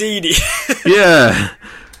Paul Dini. Yeah,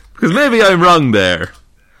 because maybe I'm wrong there.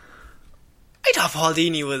 I thought Paul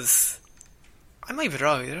Dini was... I might be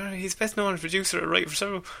wrong. He's best known as producer and writer for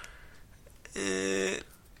several...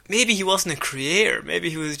 maybe he wasn't a creator. Maybe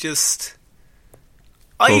he was just...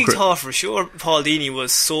 I thought for sure Paul Dini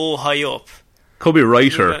was so high up. Could be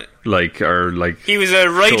writer, He was a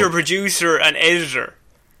writer, producer, and editor.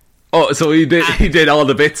 Oh, so he did all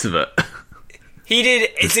the bits of it. He did.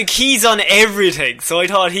 It's like he's on everything. So I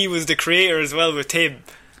thought he was the creator as well with Tim.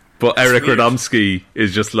 But Eric Radomski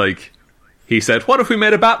is just like... He said, what if we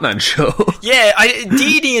made a Batman show? Yeah,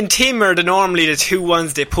 Dini and Tim are normally the two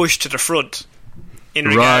ones they push to the front. In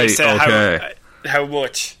regards to how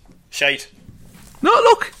much shite. No,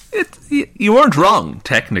 look, you weren't wrong,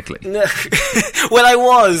 technically. No. Well, I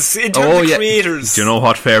was, in terms of creators. Do you know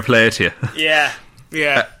what? Fair play to you.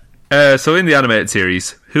 Yeah. So in the animated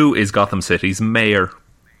series, who is Gotham City's mayor?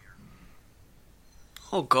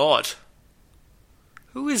 Oh, God.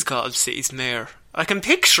 Who is Gotham City's mayor? I can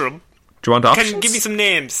picture him. Do you want options? Give me some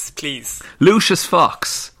names, please. Lucius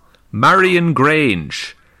Fox, Marion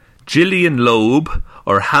Grange, Gillian Loeb,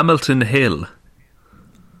 or Hamilton Hill?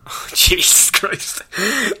 Oh, Jesus Christ.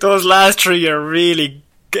 Those last 3 are really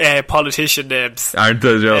politician names. Aren't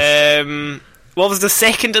they just? What was the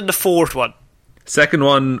second and the fourth one? Second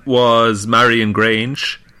one was Marion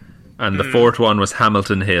Grange, and the fourth one was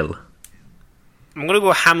Hamilton Hill. I'm going to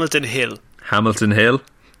go Hamilton Hill. Hamilton Hill?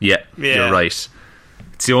 Yeah, you're right.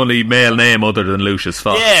 It's the only male name other than Lucius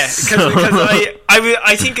Fox. Yeah, because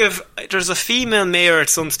I think of... There's a female mayor at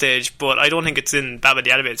some stage, but I don't think it's in Batman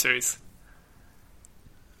the Animated Series.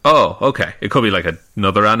 Oh, okay. It could be like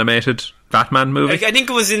another animated Batman movie. I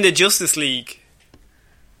think it was in the Justice League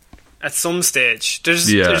at some stage.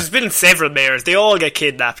 There's been several mayors. They all get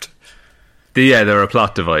kidnapped. They're a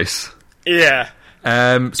plot device. Yeah.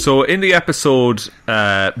 So in the episode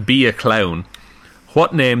Be a Clown,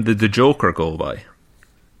 what name did the Joker go by?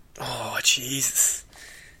 Oh, Jesus.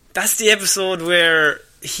 That's the episode where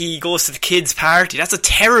he goes to the kids' party. That's a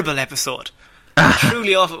terrible episode.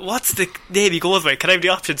 Truly awful. What's the name he goes by? Can I have the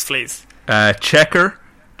options, please? Checker,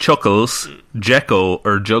 Chuckles, Jekko,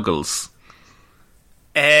 or Juggles?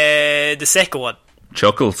 The second one.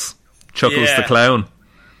 Chuckles. Chuckles the clown.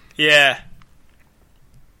 Yeah.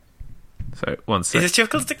 Sorry, one sec. Is it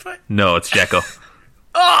Chuckles the clown? No, it's Jekko.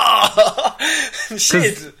 Oh!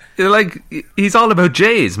 Shit. Like, he's all about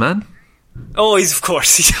J's, man. Oh, he's of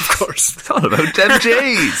course. It's all about them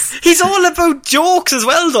J's. He's all about jokes as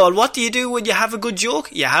well, though. What do you do when you have a good joke?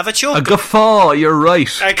 You have a chuck. A guffaw, you're right.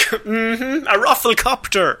 A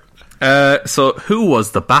rufflecopter. So, who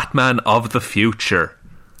was the Batman of the future?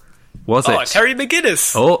 Was it? Terry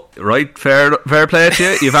McGinnis. Oh, right. Fair play to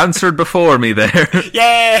you. You've answered before me there.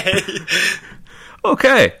 Yay!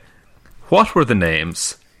 Okay. What were the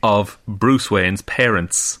names of Bruce Wayne's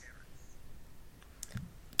parents?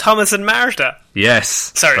 Thomas and Martha.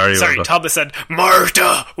 Yes. Sorry, Thomas and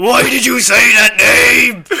Martha. Why did you say that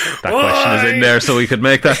name? That question is in there so we could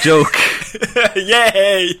make that joke.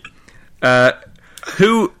 Yay!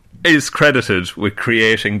 Who is credited with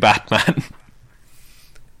creating Batman?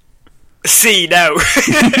 See now.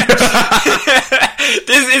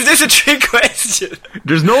 Is this a trick question?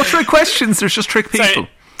 There's no trick questions, there's just trick people. Sorry,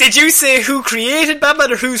 did you say who created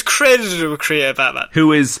Batman or who's credited with creating Batman?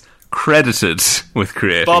 Who is credited with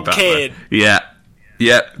creating Bob Batman? Kane. Yeah.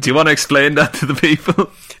 Do you want to explain that to the people?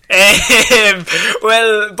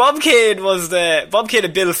 Well, Bob Kane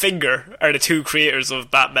and Bill Finger are the two creators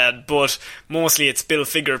of Batman, but mostly it's Bill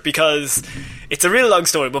Finger because it's a real long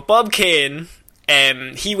story. But Bob Kane,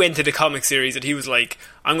 he went to the comic series and he was like,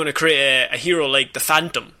 I'm going to create a hero like the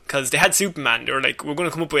Phantom, because they had Superman. They were like, we're going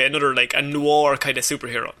to come up with another like a noir kind of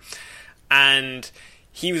superhero. And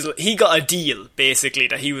he got a deal basically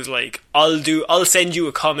that he was like, I'll send you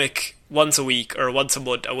a comic once a week or once a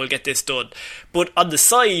month and we'll get this done. But on the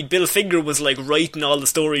side, Bill Finger was like writing all the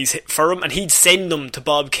stories for him, and he'd send them to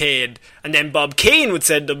Bob Kane, and then Bob Kane would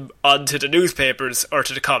send them on to the newspapers or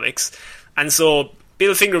to the comics. And so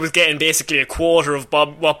Bill Finger was getting basically a quarter of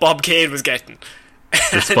what Bob Kane was getting.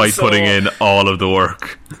 Despite putting in all of the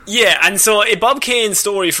work. Yeah, and so Bob Kane's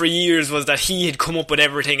story for years was that he had come up with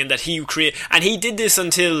everything and that he create, and he did this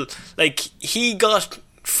until like he got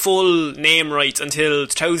full name rights until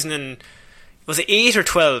 2008 or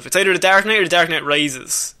 12. It's either The Dark Knight or The Dark Knight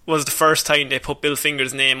Rises was the first time they put Bill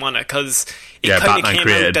Finger's name on it, because Batman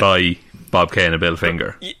created by Bob Kane and Bill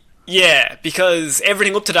Finger. Yeah, because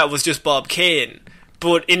everything up to that was just Bob Kane,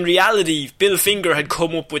 but in reality Bill Finger had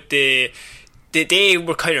come up with they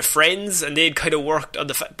were kind of friends, and they'd kind of worked on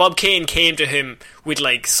Bob Kane came to him with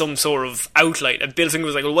like some sort of outline, and Bill Finger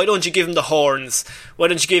was like, well, why don't you give him the horns, why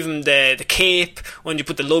don't you give him the cape, why don't you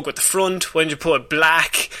put the logo at the front, why don't you put it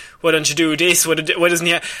black, why don't you do this, why doesn't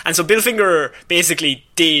he and so Bill Finger basically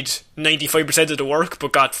did 95% of the work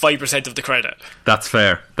but got 5% of the credit. That's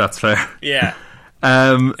fair. Yeah.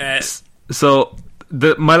 So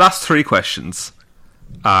my last three questions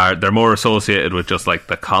they're more associated with just like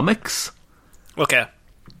the comics. Okay.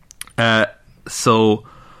 So,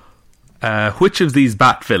 which of these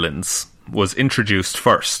Bat villains was introduced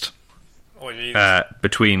first?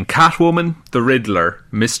 Between Catwoman, the Riddler,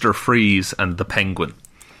 Mr. Freeze, and the Penguin.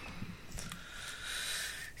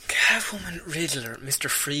 Catwoman, Riddler, Mr.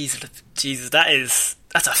 Freeze. Jesus,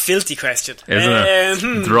 that's a filthy question, isn't it?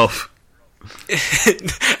 It's rough.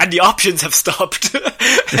 And the options have stopped.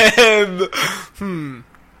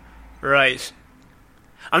 Right.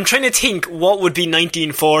 I'm trying to think what would be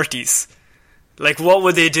 1940s. Like, what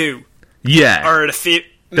would they do? Yeah. Or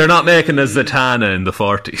they're not making a Zatanna in the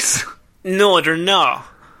 40s. No, they're not.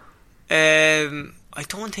 I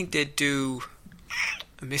don't think they'd do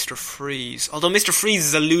a Mr. Freeze. Although Mr. Freeze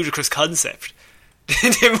is a ludicrous concept.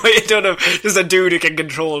 They might have done just a dude who can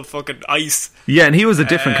control fucking ice. Yeah, and he was a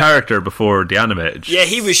different character before the animated. Yeah,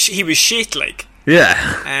 he was shit, like.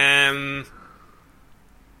 Yeah.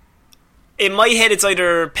 In my head, it's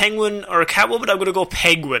either Penguin or Catwoman. I'm going to go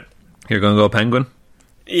Penguin. You're going to go Penguin?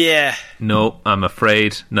 Yeah. No, I'm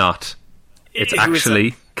afraid not. It's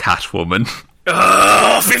actually Catwoman.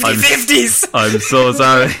 Oh, 50-50s! I'm so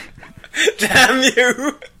sorry. Damn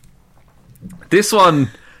you. This one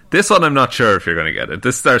I'm not sure if you're going to get it.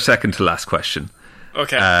 This is our second to last question.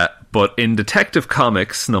 Okay. But in Detective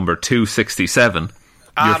Comics number 267,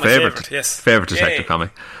 your favourite detective comic,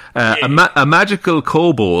 a magical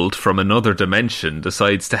kobold from another dimension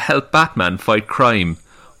decides to help Batman fight crime.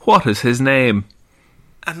 What is his name?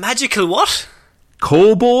 A magical what?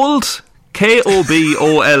 Kobold? Kobold.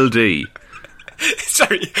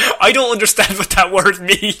 Sorry, I don't understand what that word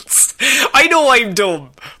means. I know I'm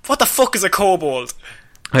dumb. What the fuck is a kobold?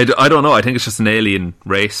 I don't know. I think it's just an alien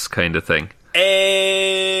race kind of thing.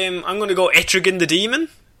 I'm going to go Etrigan the Demon.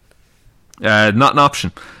 Not an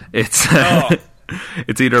option. It's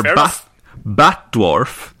it's either Bat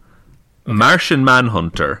Dwarf, Martian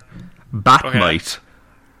Manhunter, Batmite,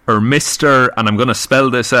 or Mr. and I'm going to spell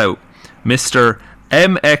this out, Mr.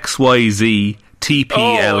 MXYZ TPLK.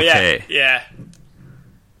 Oh, yeah.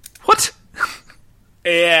 What?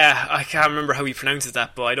 Yeah, I can't remember how he pronounces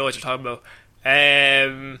that, but I know what you're talking about.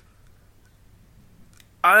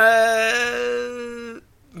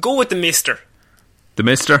 Go with the Mister. The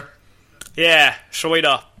Mister? Yeah, straight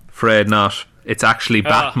up. Afraid not. It's actually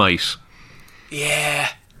Batmite. Yeah.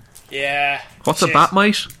 What's a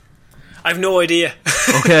Batmite? I've no idea.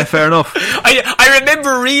 Okay, fair enough. I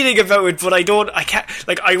remember reading about it, but I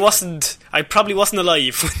probably wasn't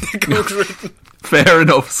alive when the book was written. Fair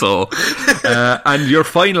enough, so. And your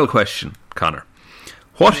final question, Connor.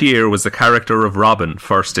 What year was the character of Robin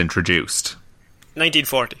first introduced?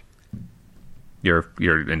 1940.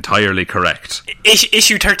 You're entirely correct.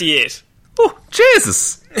 Issue 38. Oh,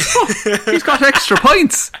 Jesus! Oh, he's got extra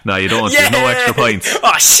points. No, you don't. Yeah. There's no extra points.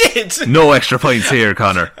 Oh, shit! No extra points here,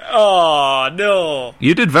 Connor. Oh, no.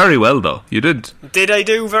 You did very well, though. You did. Did I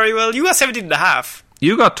do very well? You got 17.5.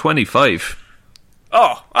 You got 25.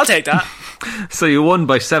 Oh, I'll take that. So you won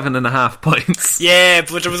by 7.5 points. Yeah,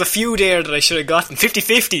 but there was a few there that I should have gotten.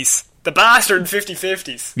 50-50s. The bastard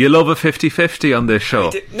 50-50s. You love a 50-50 on this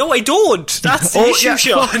show. No, I don't. That's the issue,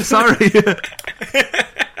 Sean. Fuck, sorry.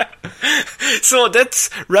 So that's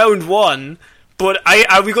round one. But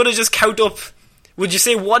are we going to just count up? Would you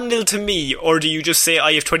say 1-0 to me, or do you just say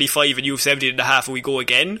I have 25 and you have 17.5 and we go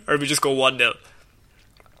again? Or we just go 1-0?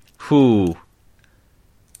 Whew.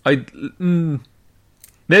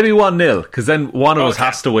 Maybe 1-0, because then one of us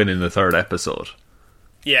has to win in the third episode.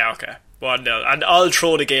 Yeah, okay. 1-0. And I'll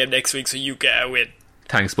throw the game next week so you get a win.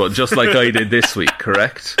 Thanks, but just like I did this week,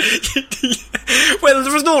 correct? Well,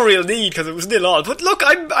 there was no real need because it was 0-0. But look,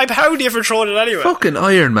 I'm proud of you for throwing it anyway. Fucking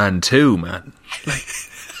Iron Man 2, man.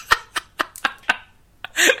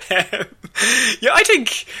 Yeah, I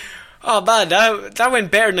think... Oh man, that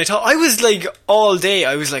went better than I thought. I was like, all day,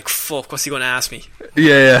 I was like, fuck, what's he going to ask me?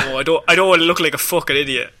 Yeah. Oh, I don't want to look like a fucking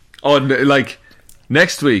idiot. Oh, like,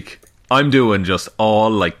 next week, I'm doing just all,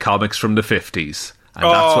 like, comics from the 50s. And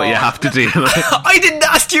that's what you have to do. I didn't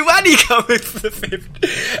ask you any comics from the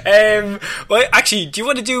 50s. Well, actually, do you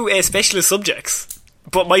want to do specialist subjects?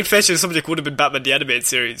 But my specialist subject would have been Batman the Animated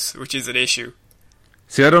Series, which is an issue.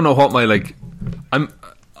 See, I don't know what my, like...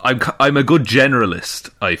 I'm a good generalist,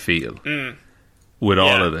 I feel, with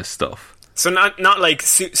all of this stuff. So not like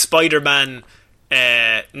Spider-Man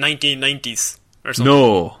 1990s or something?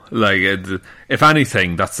 No, like, if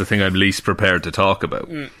anything, that's the thing I'm least prepared to talk about.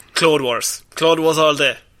 Clone Wars. Clone Wars all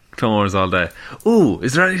day. Clone Wars all day. Ooh,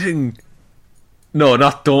 is there anything... No,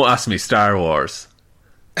 don't ask me Star Wars.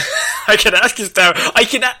 I can ask you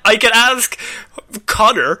I can ask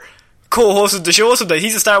Connor, co-host of the show someday.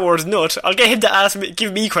 He's a Star Wars nut. I'll get him to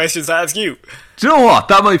give me questions to ask you. Do you know what?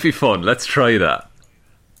 That might be fun. Let's try that.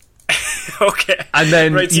 Okay. And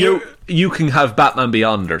then right, so you can have Batman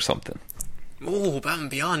Beyond or something. Oh, Batman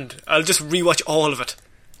Beyond. I'll just rewatch all of it.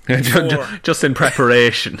 Just in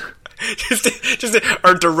preparation.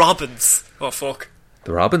 Or the Robins. Oh, fuck.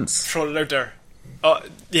 The Robins? Throw it out there. Oh,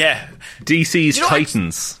 yeah. DC's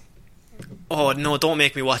Titans. Oh, no, don't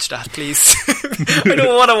make me watch that, please. I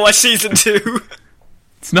don't want to watch season 2.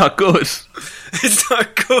 It's not good. It's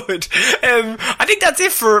not good. I think that's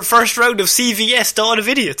it for first round of CVS Dawn of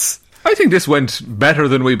Idiots. I think this went better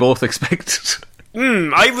than we both expected.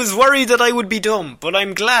 I was worried that I would be dumb, but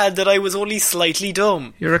I'm glad that I was only slightly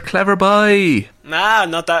dumb. You're a clever boy. Nah,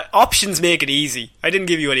 not that. Options make it easy. I didn't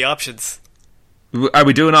give you any options. Are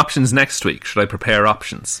we doing options next week? Should I prepare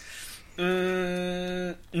options?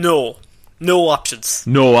 No. No options.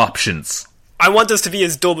 No options. I want us to be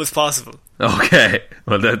as dumb as possible. Okay.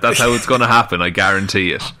 Well, that's how it's going to happen, I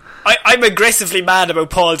guarantee it. I'm aggressively mad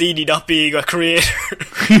about Paul Dini not being a creator.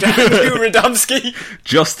 Hugh Radomski.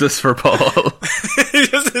 Justice for Paul.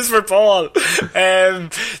 Justice for Paul. Do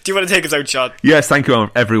you want to take us out, Sean? Yes, thank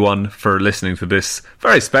you everyone for listening to this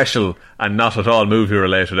very special and not at all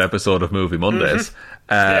movie-related episode of Movie Mondays.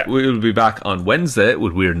 We will be back on Wednesday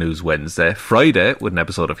with Weird News Wednesday, Friday with an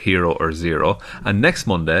episode of Hero or Zero, and next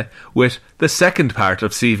Monday with the second part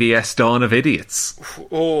of CVS Dawn of Idiots.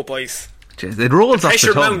 Oh, boys. Jeez, it rolls off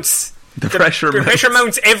the tongue. The pressure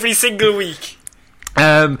mounts every single week.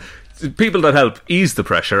 People that help ease the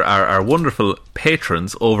pressure are our wonderful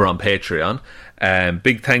patrons over on Patreon.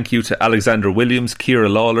 Big thank you to Alexander Williams, Ciara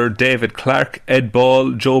Lawler, David Clark, Ed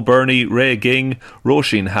Ball, Joe Burney, Ray Ging,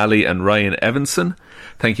 Roisin Halley and Ryan Evanson.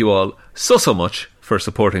 Thank you all so much for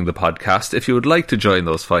supporting the podcast. If you would like to join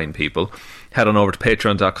those fine people, head on over to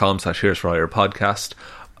patreon.com/here'sforhirepodcast,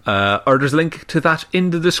 or there's a link to that in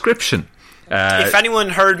the description. If anyone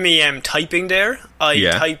heard me typing there, I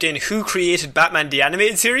typed in who created Batman the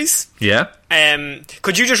Animated Series. Yeah.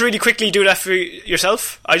 Could you just really quickly do that for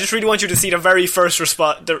yourself? I just really want you to see the very first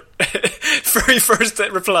very first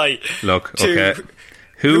reply. Look, to okay.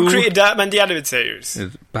 Who created Batman the Animated Series?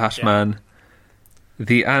 Batman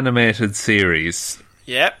the Animated Series.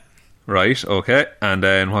 Yeah. Right, okay. And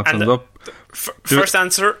then what comes up? First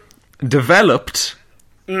answer. Developed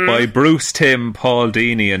by Bruce Timm, Paul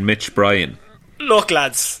Dini and Mitch Bryan. Look,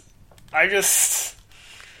 lads, it's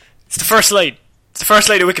the first line. It's the first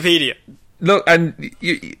line of Wikipedia. Look, and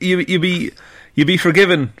you be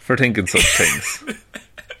forgiven for thinking such things.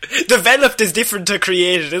 Developed is different to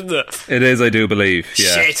created, isn't it? It is, I do believe.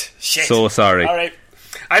 Yeah. Shit. So sorry. All right,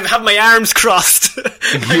 I have my arms crossed.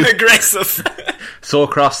 I'm aggressive. So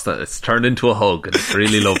crossed that it's turned into a hug, and it's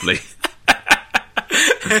really lovely.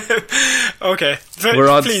 Okay,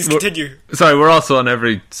 please continue. Sorry, we're also on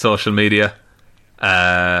every social media,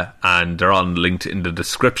 and they're on linked in the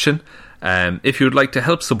description. If you'd like to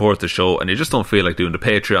help support the show and you just don't feel like doing the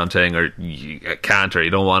Patreon thing, or you can't, or you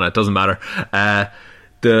don't want it doesn't matter,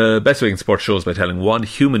 the best way you can support the show is by telling one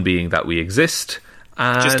human being that we exist,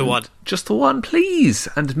 And Just the one. Just the one, please.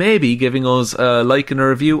 And maybe giving us a like and a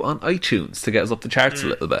review on iTunes to get us up the charts a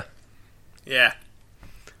little bit. Yeah.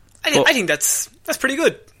 I think that's pretty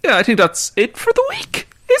good. Yeah, I think that's it for the week.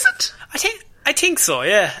 Is it? I think so,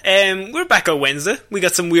 yeah. We're back on Wednesday. We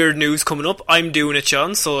got some weird news coming up. I'm doing it,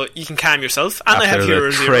 Sean, so you can calm yourself. And After I have Hero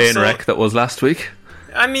the Zero. train wreck that was last week.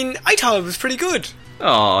 I mean, I thought it was pretty good.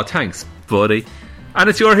 Oh, thanks, buddy. And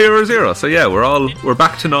it's your Hero Zero, so yeah, we're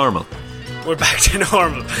back to normal. We're back to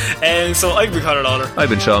normal. So I've been Conor Lawler. I've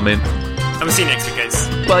been Sean Min. And we'll see you next week, guys.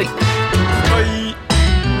 Bye. Bye.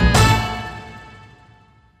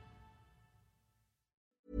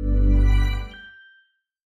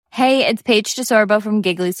 Hey, it's Paige DeSorbo from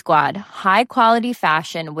Giggly Squad. High quality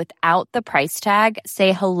fashion without the price tag.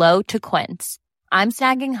 Say hello to Quince. I'm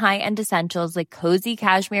snagging high-end essentials like cozy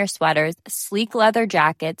cashmere sweaters, sleek leather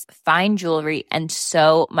jackets, fine jewelry, and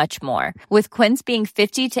so much more. With Quince being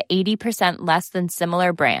 50 to 80% less than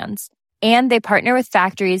similar brands. And they partner with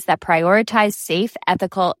factories that prioritize safe,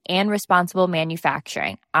 ethical, and responsible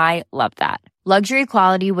manufacturing. I love that. Luxury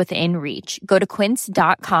quality within reach. Go to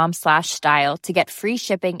quince.com/style to get free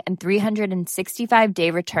shipping and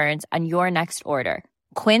 365-day returns on your next order.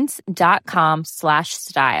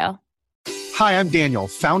 Quince.com/style. Hi, I'm Daniel,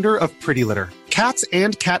 founder of Pretty Litter. Cats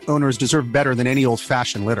and cat owners deserve better than any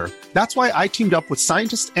old-fashioned litter. That's why I teamed up with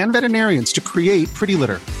scientists and veterinarians to create Pretty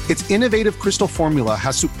Litter. Its innovative crystal formula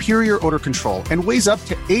has superior odor control and weighs up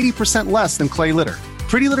to 80% less than clay litter.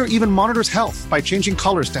 Pretty Litter even monitors health by changing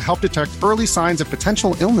colors to help detect early signs of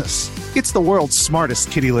potential illness. It's the world's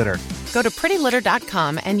smartest kitty litter. Go to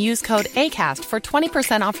prettylitter.com and use code ACAST for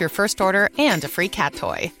 20% off your first order and a free cat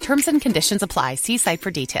toy. Terms and conditions apply. See site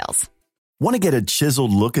for details. Want to get a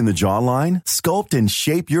chiseled look in the jawline? Sculpt and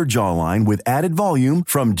shape your jawline with added volume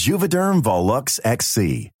from Juvederm Volux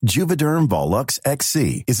XC. Juvederm Volux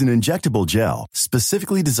XC is an injectable gel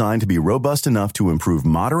specifically designed to be robust enough to improve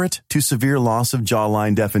moderate to severe loss of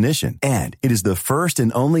jawline definition. And it is the first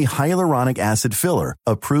and only hyaluronic acid filler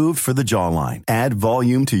approved for the jawline. Add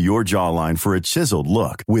volume to your jawline for a chiseled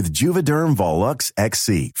look with Juvederm Volux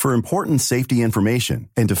XC. For important safety information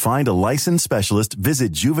and to find a licensed specialist,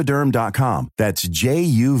 visit Juvederm.com. That's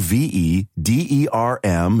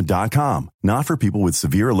Juvederm.com. Not for people with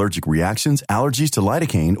severe allergic reactions, allergies to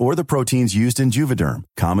lidocaine, or the proteins used in Juvederm.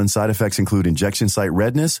 Common side effects include injection site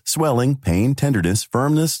redness, swelling, pain, tenderness,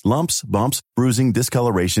 firmness, lumps, bumps, bruising,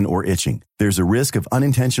 discoloration, or itching. There's a risk of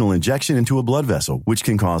unintentional injection into a blood vessel, which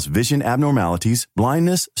can cause vision abnormalities,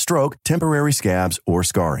 blindness, stroke, temporary scabs, or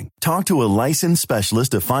scarring. Talk to a licensed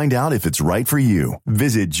specialist to find out if it's right for you.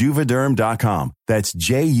 Visit Juvederm.com. That's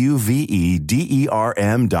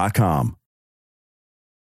Juvederm.com.